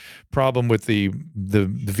is a problem with the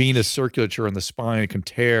venous circulature in the spine. It can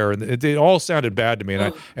tear, and it all sounded bad to me.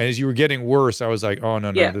 And as you were getting worse, I was like, oh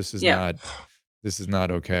no, this is not. This is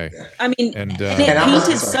not okay. I mean, and it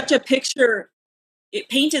painted such a picture. It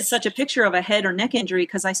painted such a picture of a head or neck injury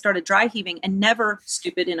because I started dry heaving and never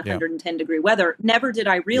stupid in 110 degree weather. Never did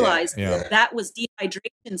I realize that was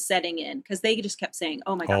dehydration setting in because they just kept saying,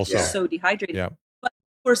 oh my gosh, you're so dehydrated. Yeah. But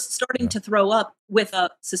of course, starting to throw up with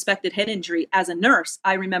a suspected head injury as a nurse,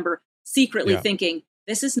 I remember secretly thinking,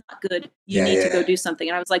 this is not good. You need to go do something.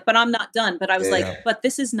 And I was like, but I'm not done. But I was like, but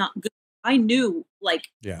this is not good. I knew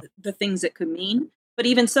the things it could mean. But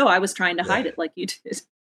even so, I was trying to hide it like you did.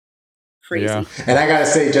 Crazy. Yeah. And I gotta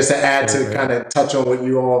say, just to add to kind of touch on what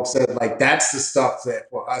you all said, like that's the stuff that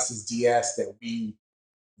for us as DS that we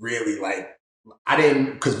really like.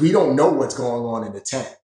 Because we don't know what's going on in the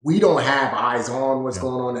tent. we don't have eyes on what's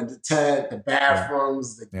going on in the tent, the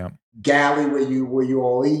bathrooms, the galley where you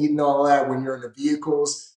all eat and all that. When you're in the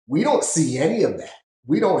vehicles, we don't see any of that.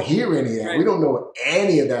 We don't hear any of that. Right. We don't know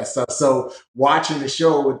any of that stuff. So watching the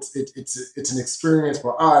show, it's an experience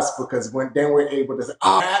for us, because then we're able to say,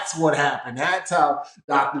 oh, that's what happened. That's how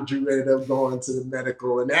Dr. Drew ended up going to the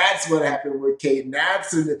medical, and that's what happened with Kate. And that's,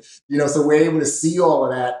 so we're able to see all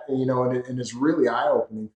of that, and it's really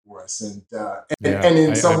eye-opening for us. And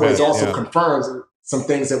in some ways also confirms some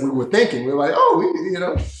things that we were thinking. We're like,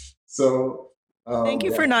 so. Thank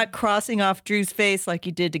you for not crossing off Drew's face like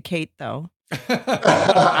you did to Kate, though. We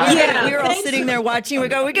were all sitting there watching. We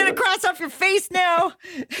go, we're going to cross off your face now.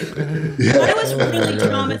 I was really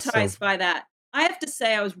traumatized by that. I have to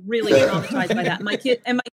say, I was really traumatized by that. My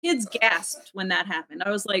kids gasped when that happened. I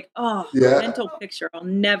was like, mental picture. I'll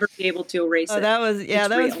never be able to erase it. That was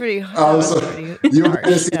pretty hard. You're going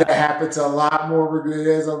to see that happen to a lot more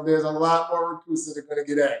recruits. There's a lot more recruits that are going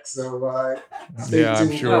to get X. So,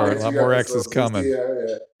 I'm sure. A lot more X is coming.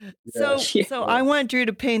 So I want Drew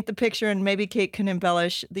to paint the picture, and maybe Kate can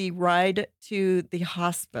embellish the ride to the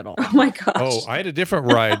hospital. Oh my gosh. Oh, I had a different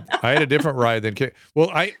ride. Than Kate. Well,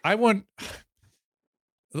 I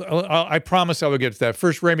promise I will get to that.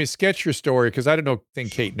 First, Remy, sketch your story, because I don't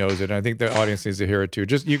think Kate knows it, and I think the audience needs to hear it too.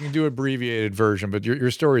 Just, you can do an abbreviated version, but your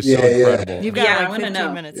story is so incredible. You've got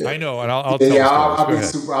 15 minutes. I know, and I'll tell I'll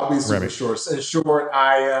be super short. In short,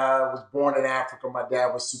 I was born in Africa. My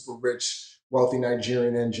dad was super rich, wealthy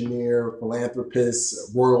Nigerian engineer,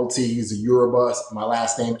 philanthropist, royalties, a Yoruba. My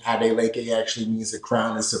last name, Adeleke, actually means the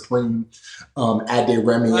crown is supreme.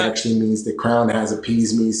 Aderemi actually means the crown has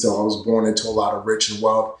appeased me. So I was born into a lot of rich and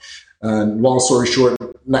wealth. Long story short,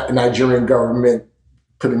 Nigerian government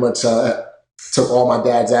pretty much took all my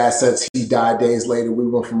dad's assets. He died days later. We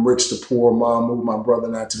went from rich to poor. Mom moved my brother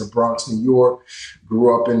and I to the Bronx, New York.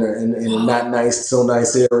 Grew up in a not nice, so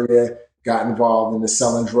nice area. Got involved in the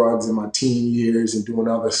selling drugs in my teen years and doing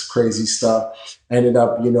other crazy stuff. Ended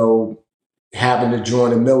up, having to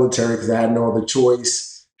join the military because I had no other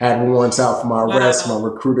choice. Had warrants out for my arrest. My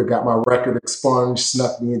recruiter got my record expunged,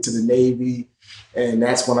 snuck me into the Navy. And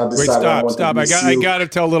that's when I decided. Wait, stop. I got to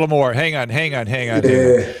tell a little more. Hang on. This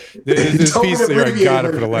piece there, I got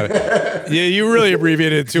to put a letter. Yeah, you really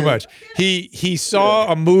abbreviated it too much. He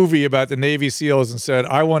saw a movie about the Navy SEALs and said,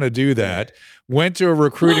 I want to do that. Went to a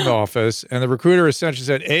recruiting office, and the recruiter essentially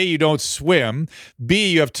said, A, you don't swim.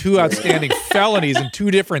 B, you have 2 outstanding felonies in 2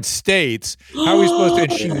 different states. How are we supposed to?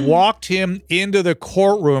 And she walked him into the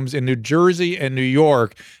courtrooms in New Jersey and New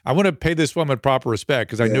York. I want to pay this woman proper respect,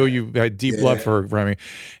 because I know you had deep love for her, Remy.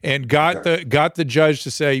 And got the judge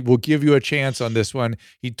to say, we'll give you a chance on this one.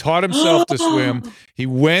 He taught himself to swim. He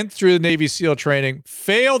went through the Navy SEAL training,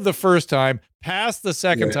 failed the first time, passed the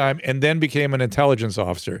second time, and then became an intelligence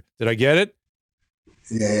officer. Did I get it?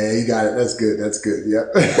 Yeah, you got it. That's good.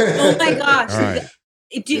 Yep. Oh my gosh. Right.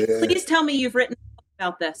 Please tell me you've written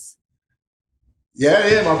about this.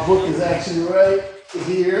 Yeah. My book is actually right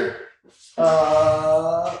here.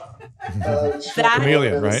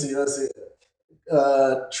 Chameleon, right? Let's see.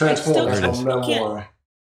 Transformed memoir.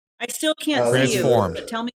 I still can't see you.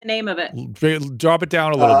 Tell me the name of it. Drop it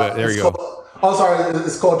down a little bit. There you go.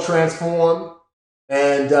 It's called Transformed,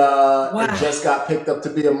 and it just got picked up to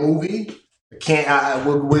be a movie.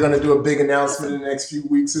 We're going to do a big announcement in the next few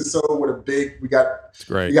weeks or so. We got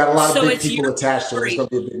a lot of big people attached to it. It's going to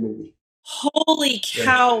be a big movie. Holy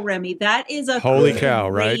cow, Remy! That is a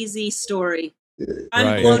crazy story.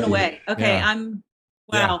 I'm blown away. Okay, I'm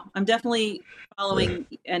definitely following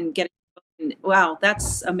and getting. Wow,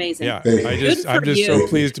 that's amazing. Yeah, I'm just so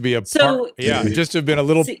pleased to be a part. Yeah, just to have been a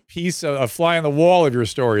little piece, a fly on the wall of your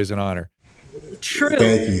story is an honor.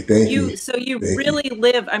 True. Thank you. So you really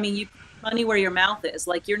live. I mean, you put money where your mouth is.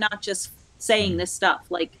 Like, you're not just saying this stuff.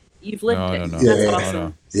 Like, you've lived it. No. That's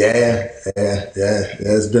awesome. Yeah.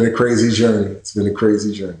 It's been a crazy journey.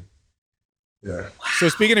 Yeah. Wow. So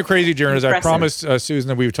speaking of crazy journeys, I promised Susan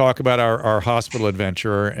that we would talk about our hospital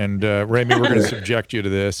adventure, and Remy, we're going to subject you to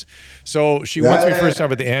this. So she wants me first to talk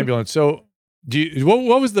about the ambulance. So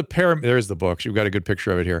what was the there's the book. You've got a good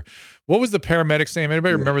picture of it here. What was the paramedic's name?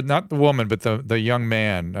 Anybody remember? Not the woman, but the young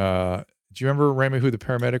man. Do you remember, Remy, who the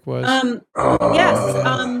paramedic was?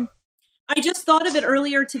 Yes. I just thought of it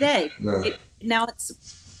earlier today. Now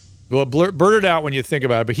it's... Well, blurt it out when you think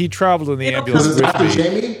about it, but he traveled in the ambulance with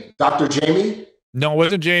me. Dr. Jamie? No, it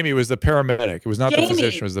wasn't Jamie. It was the paramedic. It was not the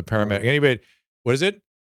physician. It was the paramedic. Anybody, what is it?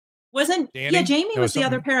 Danny? Yeah, Jamie was the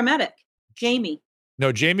other paramedic. Jamie.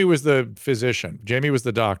 No, Jamie was the physician. Jamie was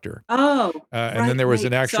the doctor. Oh, and then there was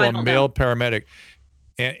an actual male paramedic.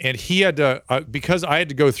 and he had to, because I had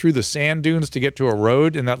to go through the sand dunes to get to a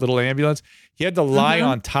road in that little ambulance, he had to lie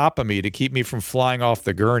on top of me to keep me from flying off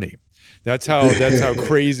the gurney. That's how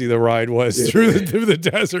crazy the ride was through the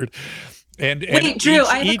desert. And wait, Drew,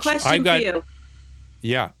 I have a question for you.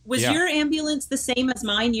 Yeah. Was your ambulance the same as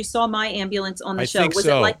mine? You saw my ambulance on the show. Was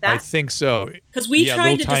it like that? I think so. Because we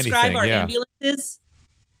tried to describe our ambulances,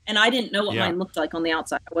 and I didn't know what mine looked like on the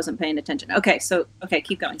outside. I wasn't paying attention. Okay,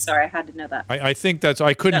 keep going. Sorry, I had to know that. I think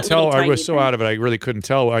I couldn't tell. I was so out of it. I really couldn't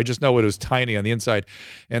tell. I just know it was tiny on the inside,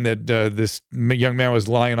 and that this young man was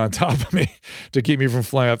lying on top of me to keep me from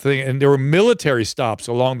flying off the thing. And there were military stops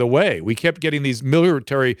along the way. We kept getting these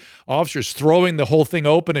military officers throwing the whole thing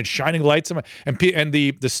open and shining lights on me. And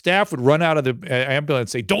the staff would run out of the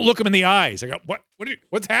ambulance and say, "Don't look him in the eyes." I go,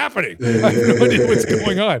 what's happening? I have no idea what's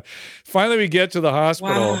going on. Finally, we get to the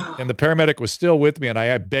hospital, and the paramedic was still with me, and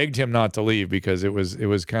I begged him not to leave because it was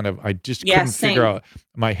kind of, I just couldn't figure out.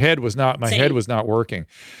 My head was not working,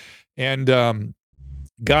 and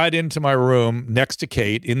got into my room next to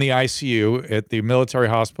Kate in the ICU at the military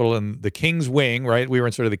hospital in the King's Wing. Right, we were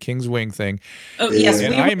in sort of the King's Wing thing. Oh yes,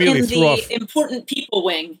 and we were in the important people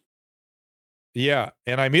wing. Yeah,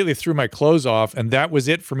 and I immediately threw my clothes off, and that was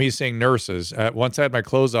it for me seeing nurses. Once I had my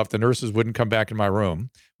clothes off, the nurses wouldn't come back in my room,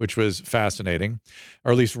 which was fascinating,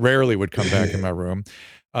 or at least rarely would come back in my room.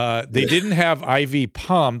 They didn't have IV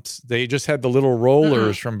pumps. They just had the little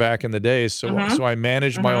rollers from back in the day, so I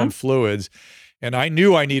managed my own fluids, and I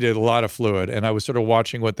knew I needed a lot of fluid, and I was sort of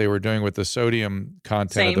watching what they were doing with the sodium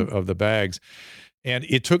content of the bags, and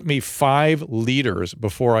it took me 5 liters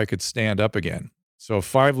before I could stand up again. So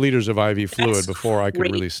 5 liters of IV fluid before I could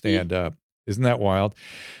really stand up. Isn't that wild?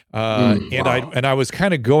 And I was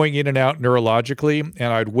kind of going in and out neurologically,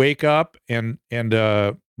 and I'd wake up and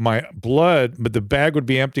my blood, but the bag would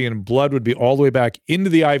be empty and blood would be all the way back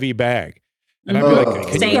into the IV bag. And I'd be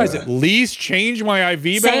like, can you guys at least change my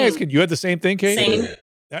IV bags? You had the same thing, Kate? Same.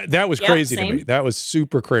 That was crazy to me. That was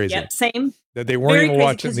super crazy. Yep, same. That they weren't even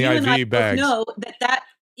watching the IV bags. No,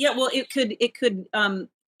 well, it could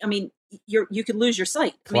I mean, you could lose your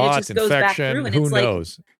sight. I mean, it just goes back through, and it's like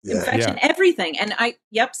infection, everything. And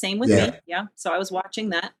same with me. Yeah. So I was watching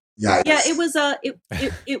that. Yikes. Yeah, it was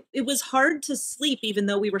it was hard to sleep, even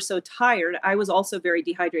though we were so tired. I was also very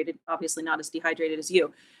dehydrated, obviously not as dehydrated as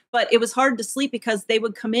you, but it was hard to sleep because they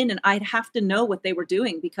would come in and I'd have to know what they were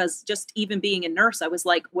doing, because just even being a nurse, I was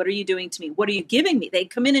like, what are you doing to me? What are you giving me? They'd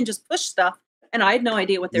come in and just push stuff, and I had no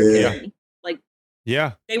idea what they were giving me. Like,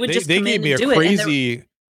 they would just come in and do it.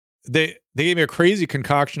 They gave me a crazy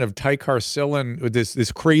concoction of ticarcillin with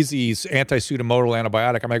this crazy anti-pseudomodal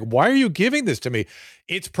antibiotic. I'm like, why are you giving this to me?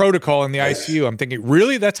 It's protocol in the ICU. I'm thinking,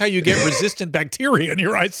 really? That's how you get resistant bacteria in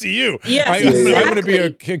your ICU? Yes, I'm going to be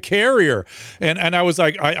a carrier. And I was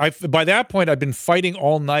like, I by that point, I'd been fighting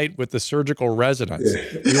all night with the surgical residents.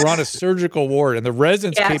 We were on a surgical ward, and the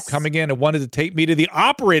residents kept coming in and wanted to take me to the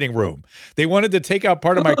operating room. They wanted to take out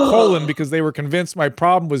part of my colon because they were convinced my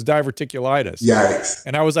problem was diverticulitis. Yikes.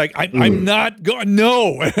 And I was like, I'm not going,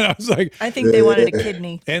 no. And I was like, I think they wanted a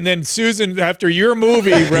kidney. And then Susan, after your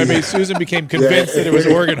movie, Remy, Susan became convinced that it was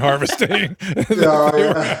organ harvesting. But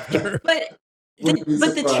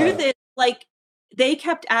the truth is, like, they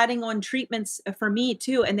kept adding on treatments for me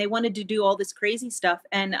too, and they wanted to do all this crazy stuff.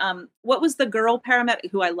 And what was the girl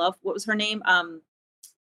paramedic who I love? What was her name?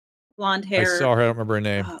 Blonde hair. I saw her. I don't remember her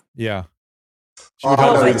name. Yeah. She would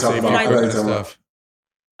help me save stuff.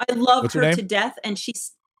 I love her to death, and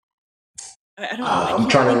she's. I don't know. I'm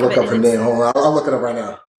trying to look up her name. Hold on, I'll look it up right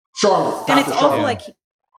now. Charlotte. And it's awful, like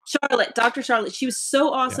Charlotte, Dr. Charlotte. She was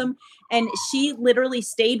so awesome, and she literally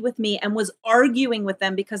stayed with me and was arguing with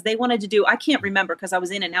them because they wanted to do. I can't remember because I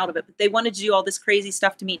was in and out of it, but they wanted to do all this crazy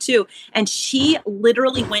stuff to me too. And she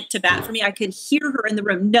literally went to bat for me. I could hear her in the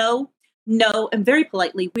room. No, and very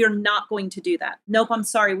politely, we are not going to do that. Nope, I'm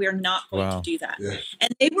sorry, we are not going to do that. Yeah.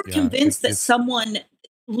 And they were convinced that someone.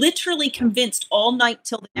 Literally convinced all night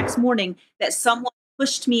till the next morning that someone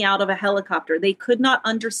pushed me out of a helicopter. They could not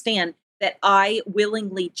understand that I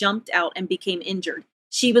willingly jumped out and became injured.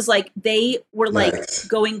 She was like, they were like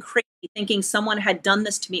going crazy, thinking someone had done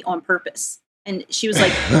this to me on purpose. And she was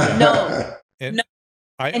like, no.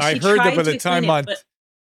 I heard that by the time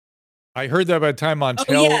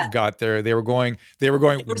Montel got there, they were going,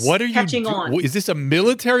 what are you doing? Is this a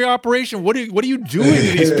military operation? What are you doing to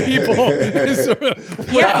these people? There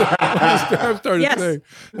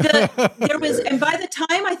was, and by the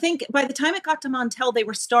time it got to Montel, they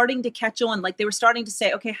were starting to catch on. Like, they were starting to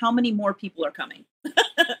say, okay, how many more people are coming?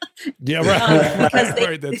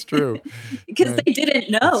 Right. That's true. Because they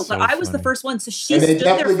didn't know, but I was the first one. So she stood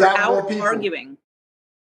there for hours arguing.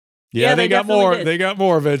 Yeah, they got more. Did. They got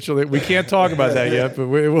more eventually. We can't talk about that yet, but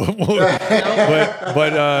we will. More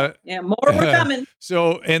were coming.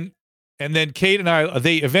 So and then Kate and I,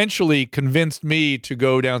 they eventually convinced me to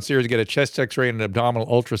go downstairs and get a chest X-ray and an abdominal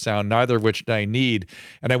ultrasound, neither of which I need.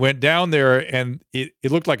 And I went down there, and it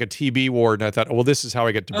looked like a TB ward. And I thought, well, this is how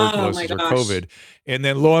I get tuberculosis or COVID. And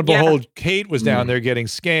then lo and behold, Kate was down there getting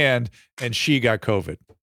scanned, and she got COVID.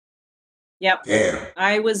 Yep. Damn.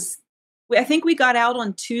 I think we got out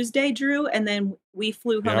on Tuesday, Drew, and then we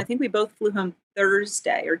flew home. Yep. I think we both flew home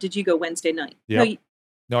Thursday, or did you go Wednesday night? Yep.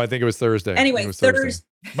 No, I think it was Thursday. Anyway,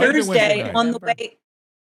 Thursday on the way,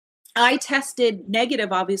 I tested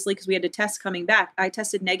negative, obviously, because we had to test coming back. I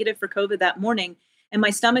tested negative for COVID that morning, and my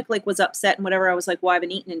stomach was upset and whatever. I was like, well, I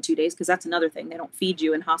haven't eaten in 2 days, because that's another thing. They don't feed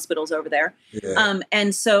you in hospitals over there. Yeah.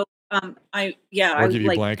 And so my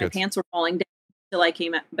pants were falling down until I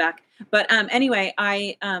came back. But anyway,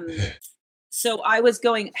 so I was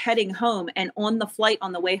heading home, and on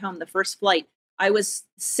the way home, the first flight, I was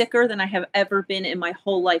sicker than I have ever been in my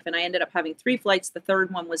whole life. And I ended up having 3 flights. The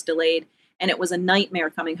third one was delayed, and it was a nightmare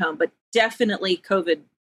coming home, but definitely COVID.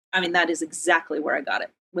 I mean, that is exactly where I got it,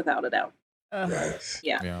 without a doubt.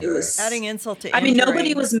 Yeah. It was adding insult to injury. I mean,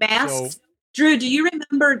 nobody was masked. Drew, do you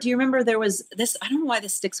remember there was this, I don't know why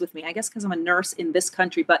this sticks with me. I guess because I'm a nurse in this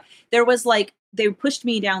country, but there was they pushed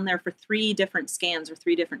me down there for 3 different scans or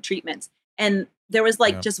 3 different treatments. And there was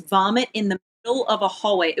just vomit in the middle of a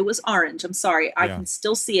hallway. It was orange. I'm sorry. I can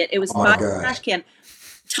still see it. It was by the trash can.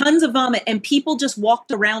 Tons of vomit, and people just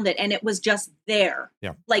walked around it, and it was just there.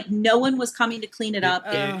 Yeah. Like no one was coming to clean it up.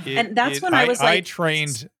 And that's when I was I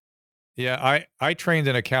trained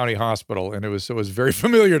in a county hospital, and it was very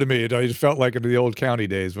familiar to me. It felt like in the old county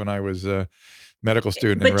days when I was a medical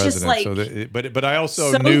student and resident. But I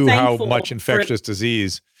also knew how much infectious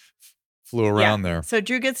disease flew around there. So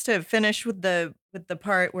Drew gets to finish with the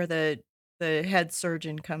part where the head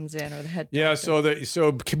surgeon comes in, or the head doctor.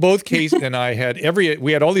 So both Kate and I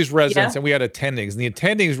we had all these residents and we had attendings, and the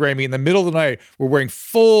attendings, Rami, in the middle of the night were wearing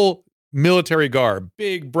full military garb,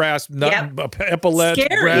 big brass epaulets,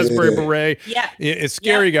 raspberry beret. Yeah, it's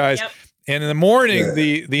scary, guys. Yep. And in the morning,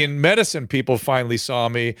 the medicine people finally saw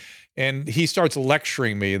me, and he starts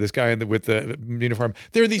lecturing me, this guy with the uniform.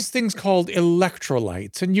 There are these things called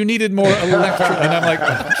electrolytes, and you needed more electrolytes. And I'm like,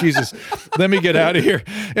 oh, Jesus, let me get out of here.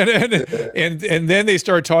 And then they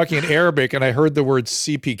start talking in Arabic, and I heard the word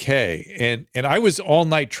CPK. And I was all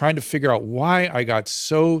night trying to figure out why I got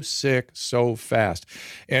so sick so fast.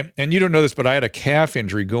 And you don't know this, but I had a calf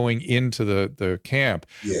injury going into the camp.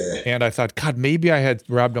 Yeah. And I thought, God, maybe I had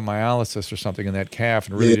rhabdomyolysis or something in that calf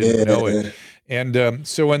and really didn't know it. And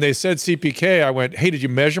so when they said CPK, I went, hey, did you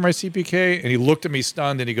measure my CPK? And he looked at me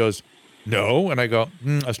stunned, and he goes, no. And I go,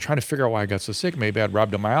 I was trying to figure out why I got so sick. Maybe I had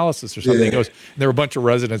rhabdomyolysis or something. Yeah. He goes, and there were a bunch of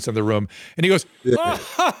residents in the room. And he goes,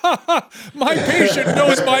 my patient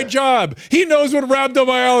knows my job. He knows what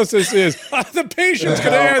rhabdomyolysis is. The patient's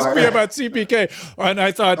going to ask me about CPK. And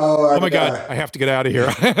I thought, oh my God, I have to get out of here.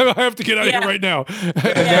 I have to get out of here right now. And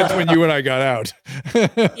that's when you and I got out.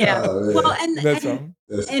 Well,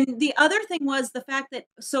 and the other thing was the fact that,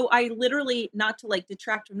 so I literally, not to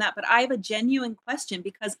detract from that, but I have a genuine question,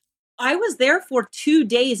 because I was there for 2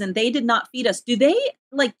 days and they did not feed us. Do they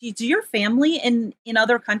do your family in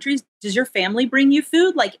other countries? Does your family bring you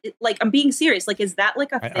food? I'm being serious. Is that a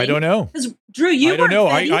thing? I don't know. Because Drew, you don't know.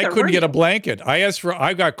 I couldn't get a blanket.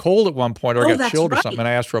 I got cold at one point, or I got chilled or something, and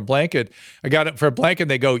I asked for a blanket. I got it for a blanket.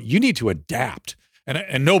 And they go, you need to adapt.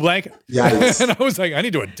 And no blanket. Yes. And I was like, I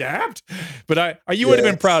need to adapt. But you would have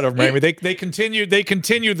been proud of me. They continued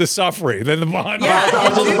the suffering. Then the bond. Yeah.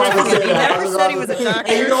 Never said he was a doctor.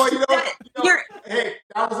 Hey, hey,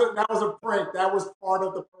 that was a prank. That was part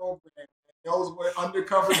of the program. Those were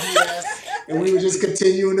undercover DS, and we were just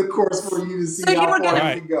continuing the course for you to see how far we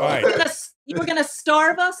can go. You were going to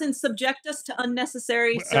starve us and subject us to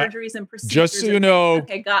unnecessary surgeries and procedures. Just so you know,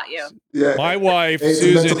 okay, got you. Yeah. My wife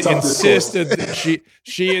Susan insisted that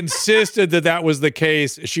she insisted that was the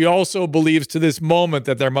case. She also believes to this moment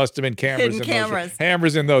that there must have been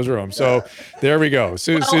cameras in those rooms. So there we go.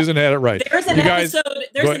 Susan had it right. There's an episode.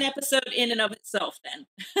 There's an episode in and of itself. Then.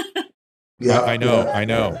 Yeah, I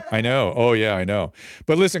know. Oh yeah, I know.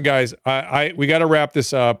 But listen, guys, we got to wrap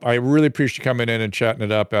this up. I really appreciate you coming in and chatting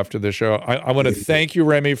it up after the show. I want to thank you,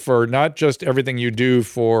 Remy, for not just everything you do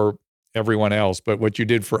for everyone else, but what you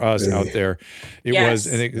did for us out there. It was,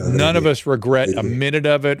 and none of us regret a minute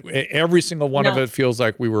of it. Every single one of it feels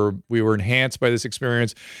like we were enhanced by this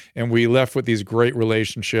experience, and we left with these great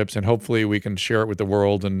relationships, and hopefully we can share it with the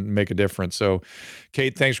world and make a difference. So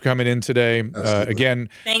Kate, thanks for coming in today. Again,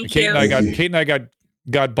 Kate and I got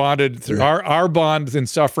got bonded through our bond in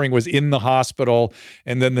suffering was in the hospital.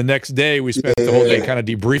 And then the next day we spent the whole day kind of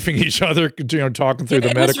debriefing each other, talking through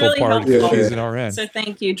the medical really part. She's in our end. So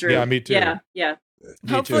thank you, Drew. Yeah, me too. Yeah.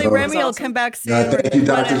 Hopefully Remy will come back soon. Thank you, We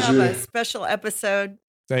want Dr. to have Drew. a special episode.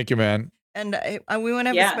 Thank you, man. And we want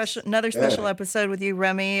to have another special episode with you,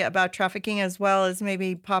 Remy, about trafficking, as well as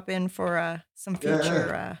maybe pop in for some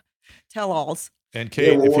future tell-alls. And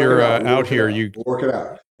Kate, if you're out here, you work it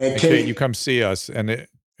out. And Kate, you come see us. And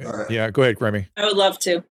yeah, go ahead, Remy. I would love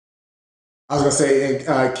to. I was gonna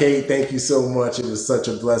say, Kate, thank you so much. It was such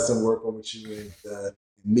a blessing working with you and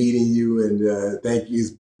meeting you. And thank you.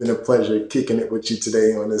 It's been a pleasure kicking it with you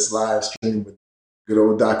today on this live stream with good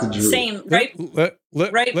old Dr. Drew. Same, right?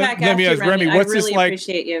 Right back let me at you, ask Remy, I what's really this like?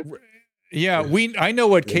 Appreciate you. Yeah, I know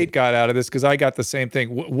what Kate got out of this because I got the same thing.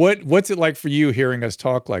 What's it like for you hearing us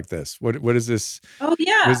talk like this? What is this? Oh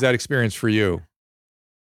yeah. What is that experience for you?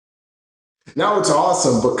 Now it's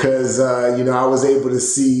awesome because I was able to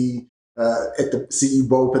see you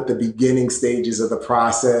both at the beginning stages of the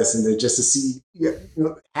process, and just to see you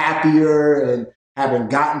happier and having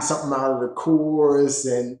gotten something out of the course,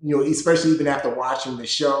 and especially even after watching the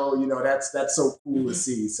show, that's so cool to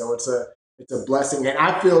see. So it's a blessing, and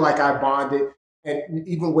I feel like I bonded. And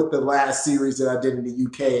even with the last series that I did in the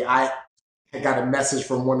UK, I got a message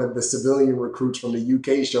from one of the civilian recruits from the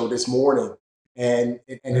UK show this morning, and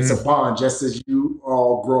it's a bond, just as you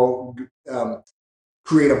all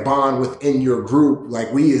create a bond within your group.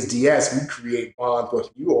 Like we as DS, we create bonds with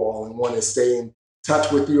you all and want to stay in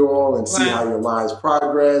touch with you all and see how your lives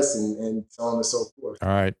progress and so on and so forth. All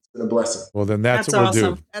right. It's been a blessing. Well, then that's what awesome.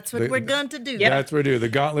 we'll do. That's what we're going to do. Yep. That's what we do. The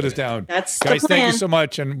gauntlet is down. That's guys, the plan. thank you so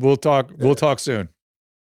much, and we'll talk soon.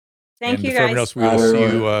 Thank and you, for everyone guys. else, we will see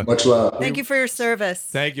you. Much love. Thank you for your service.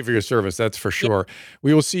 Thank you for your service. That's for sure.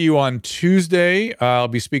 We will see you on Tuesday. I'll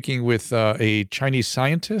be speaking with a Chinese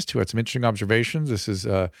scientist who had some interesting observations. This is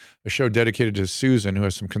a show dedicated to Susan, who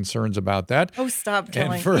has some concerns about that. Oh, stop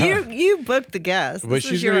telling. For, you booked the guest. But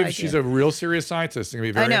she's a real serious scientist. It's going to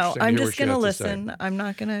be very interesting. I'm just going to listen. I'm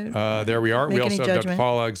not going to. There we are. We also have judgment. Dr.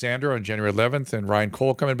 Paul Alexander on January 11th and Ryan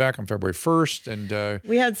Cole coming back on February 1st. And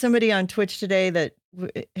we had somebody on Twitch today that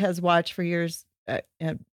has watched for years.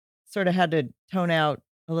 Sort of had to tone out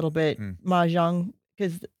a little bit Mahjong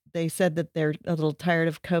because they said that they're a little tired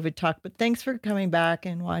of COVID talk. But thanks for coming back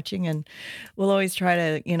and watching, and we'll always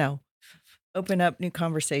try to open up new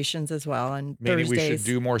conversations as well. And maybe Thursdays, we should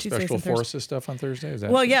do more Tuesdays special and Thursdays. forces stuff on Thursday. Is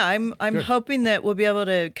that Well, yeah, I'm Good. hoping that we'll be able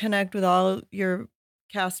to connect with all your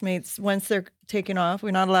castmates once they're taken off.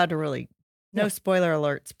 We're not allowed to really. No spoiler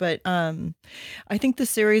alerts, but I think the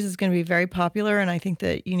series is going to be very popular, and I think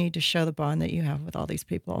that you need to show the bond that you have with all these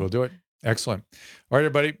people. We'll do it. Excellent. All right,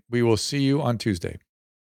 everybody. We will see you on Tuesday.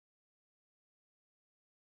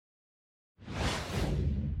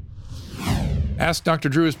 Ask Dr.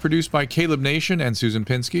 Drew is produced by Caleb Nation and Susan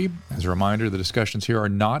Pinsky. As a reminder, the discussions here are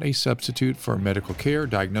not a substitute for medical care,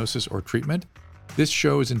 diagnosis, or treatment. This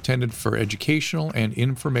show is intended for educational and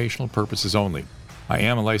informational purposes only. I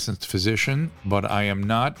am a licensed physician, but I am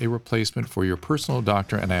not a replacement for your personal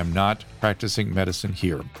doctor, and I am not practicing medicine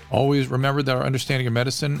here. Always remember that our understanding of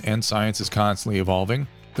medicine and science is constantly evolving.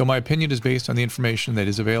 Though my opinion is based on the information that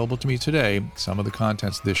is available to me today, some of the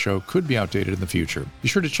contents of this show could be outdated in the future. Be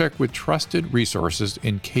sure to check with trusted resources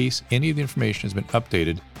in case any of the information has been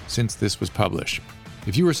updated since this was published.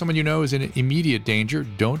 If you or someone you know is in immediate danger,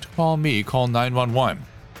 don't call me, call 911.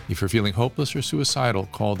 If you're feeling hopeless or suicidal,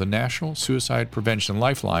 call the National Suicide Prevention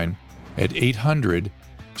Lifeline at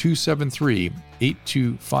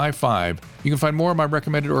 800-273-8255. You can find more of my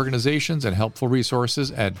recommended organizations and helpful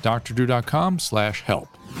resources at drdrew.com/help.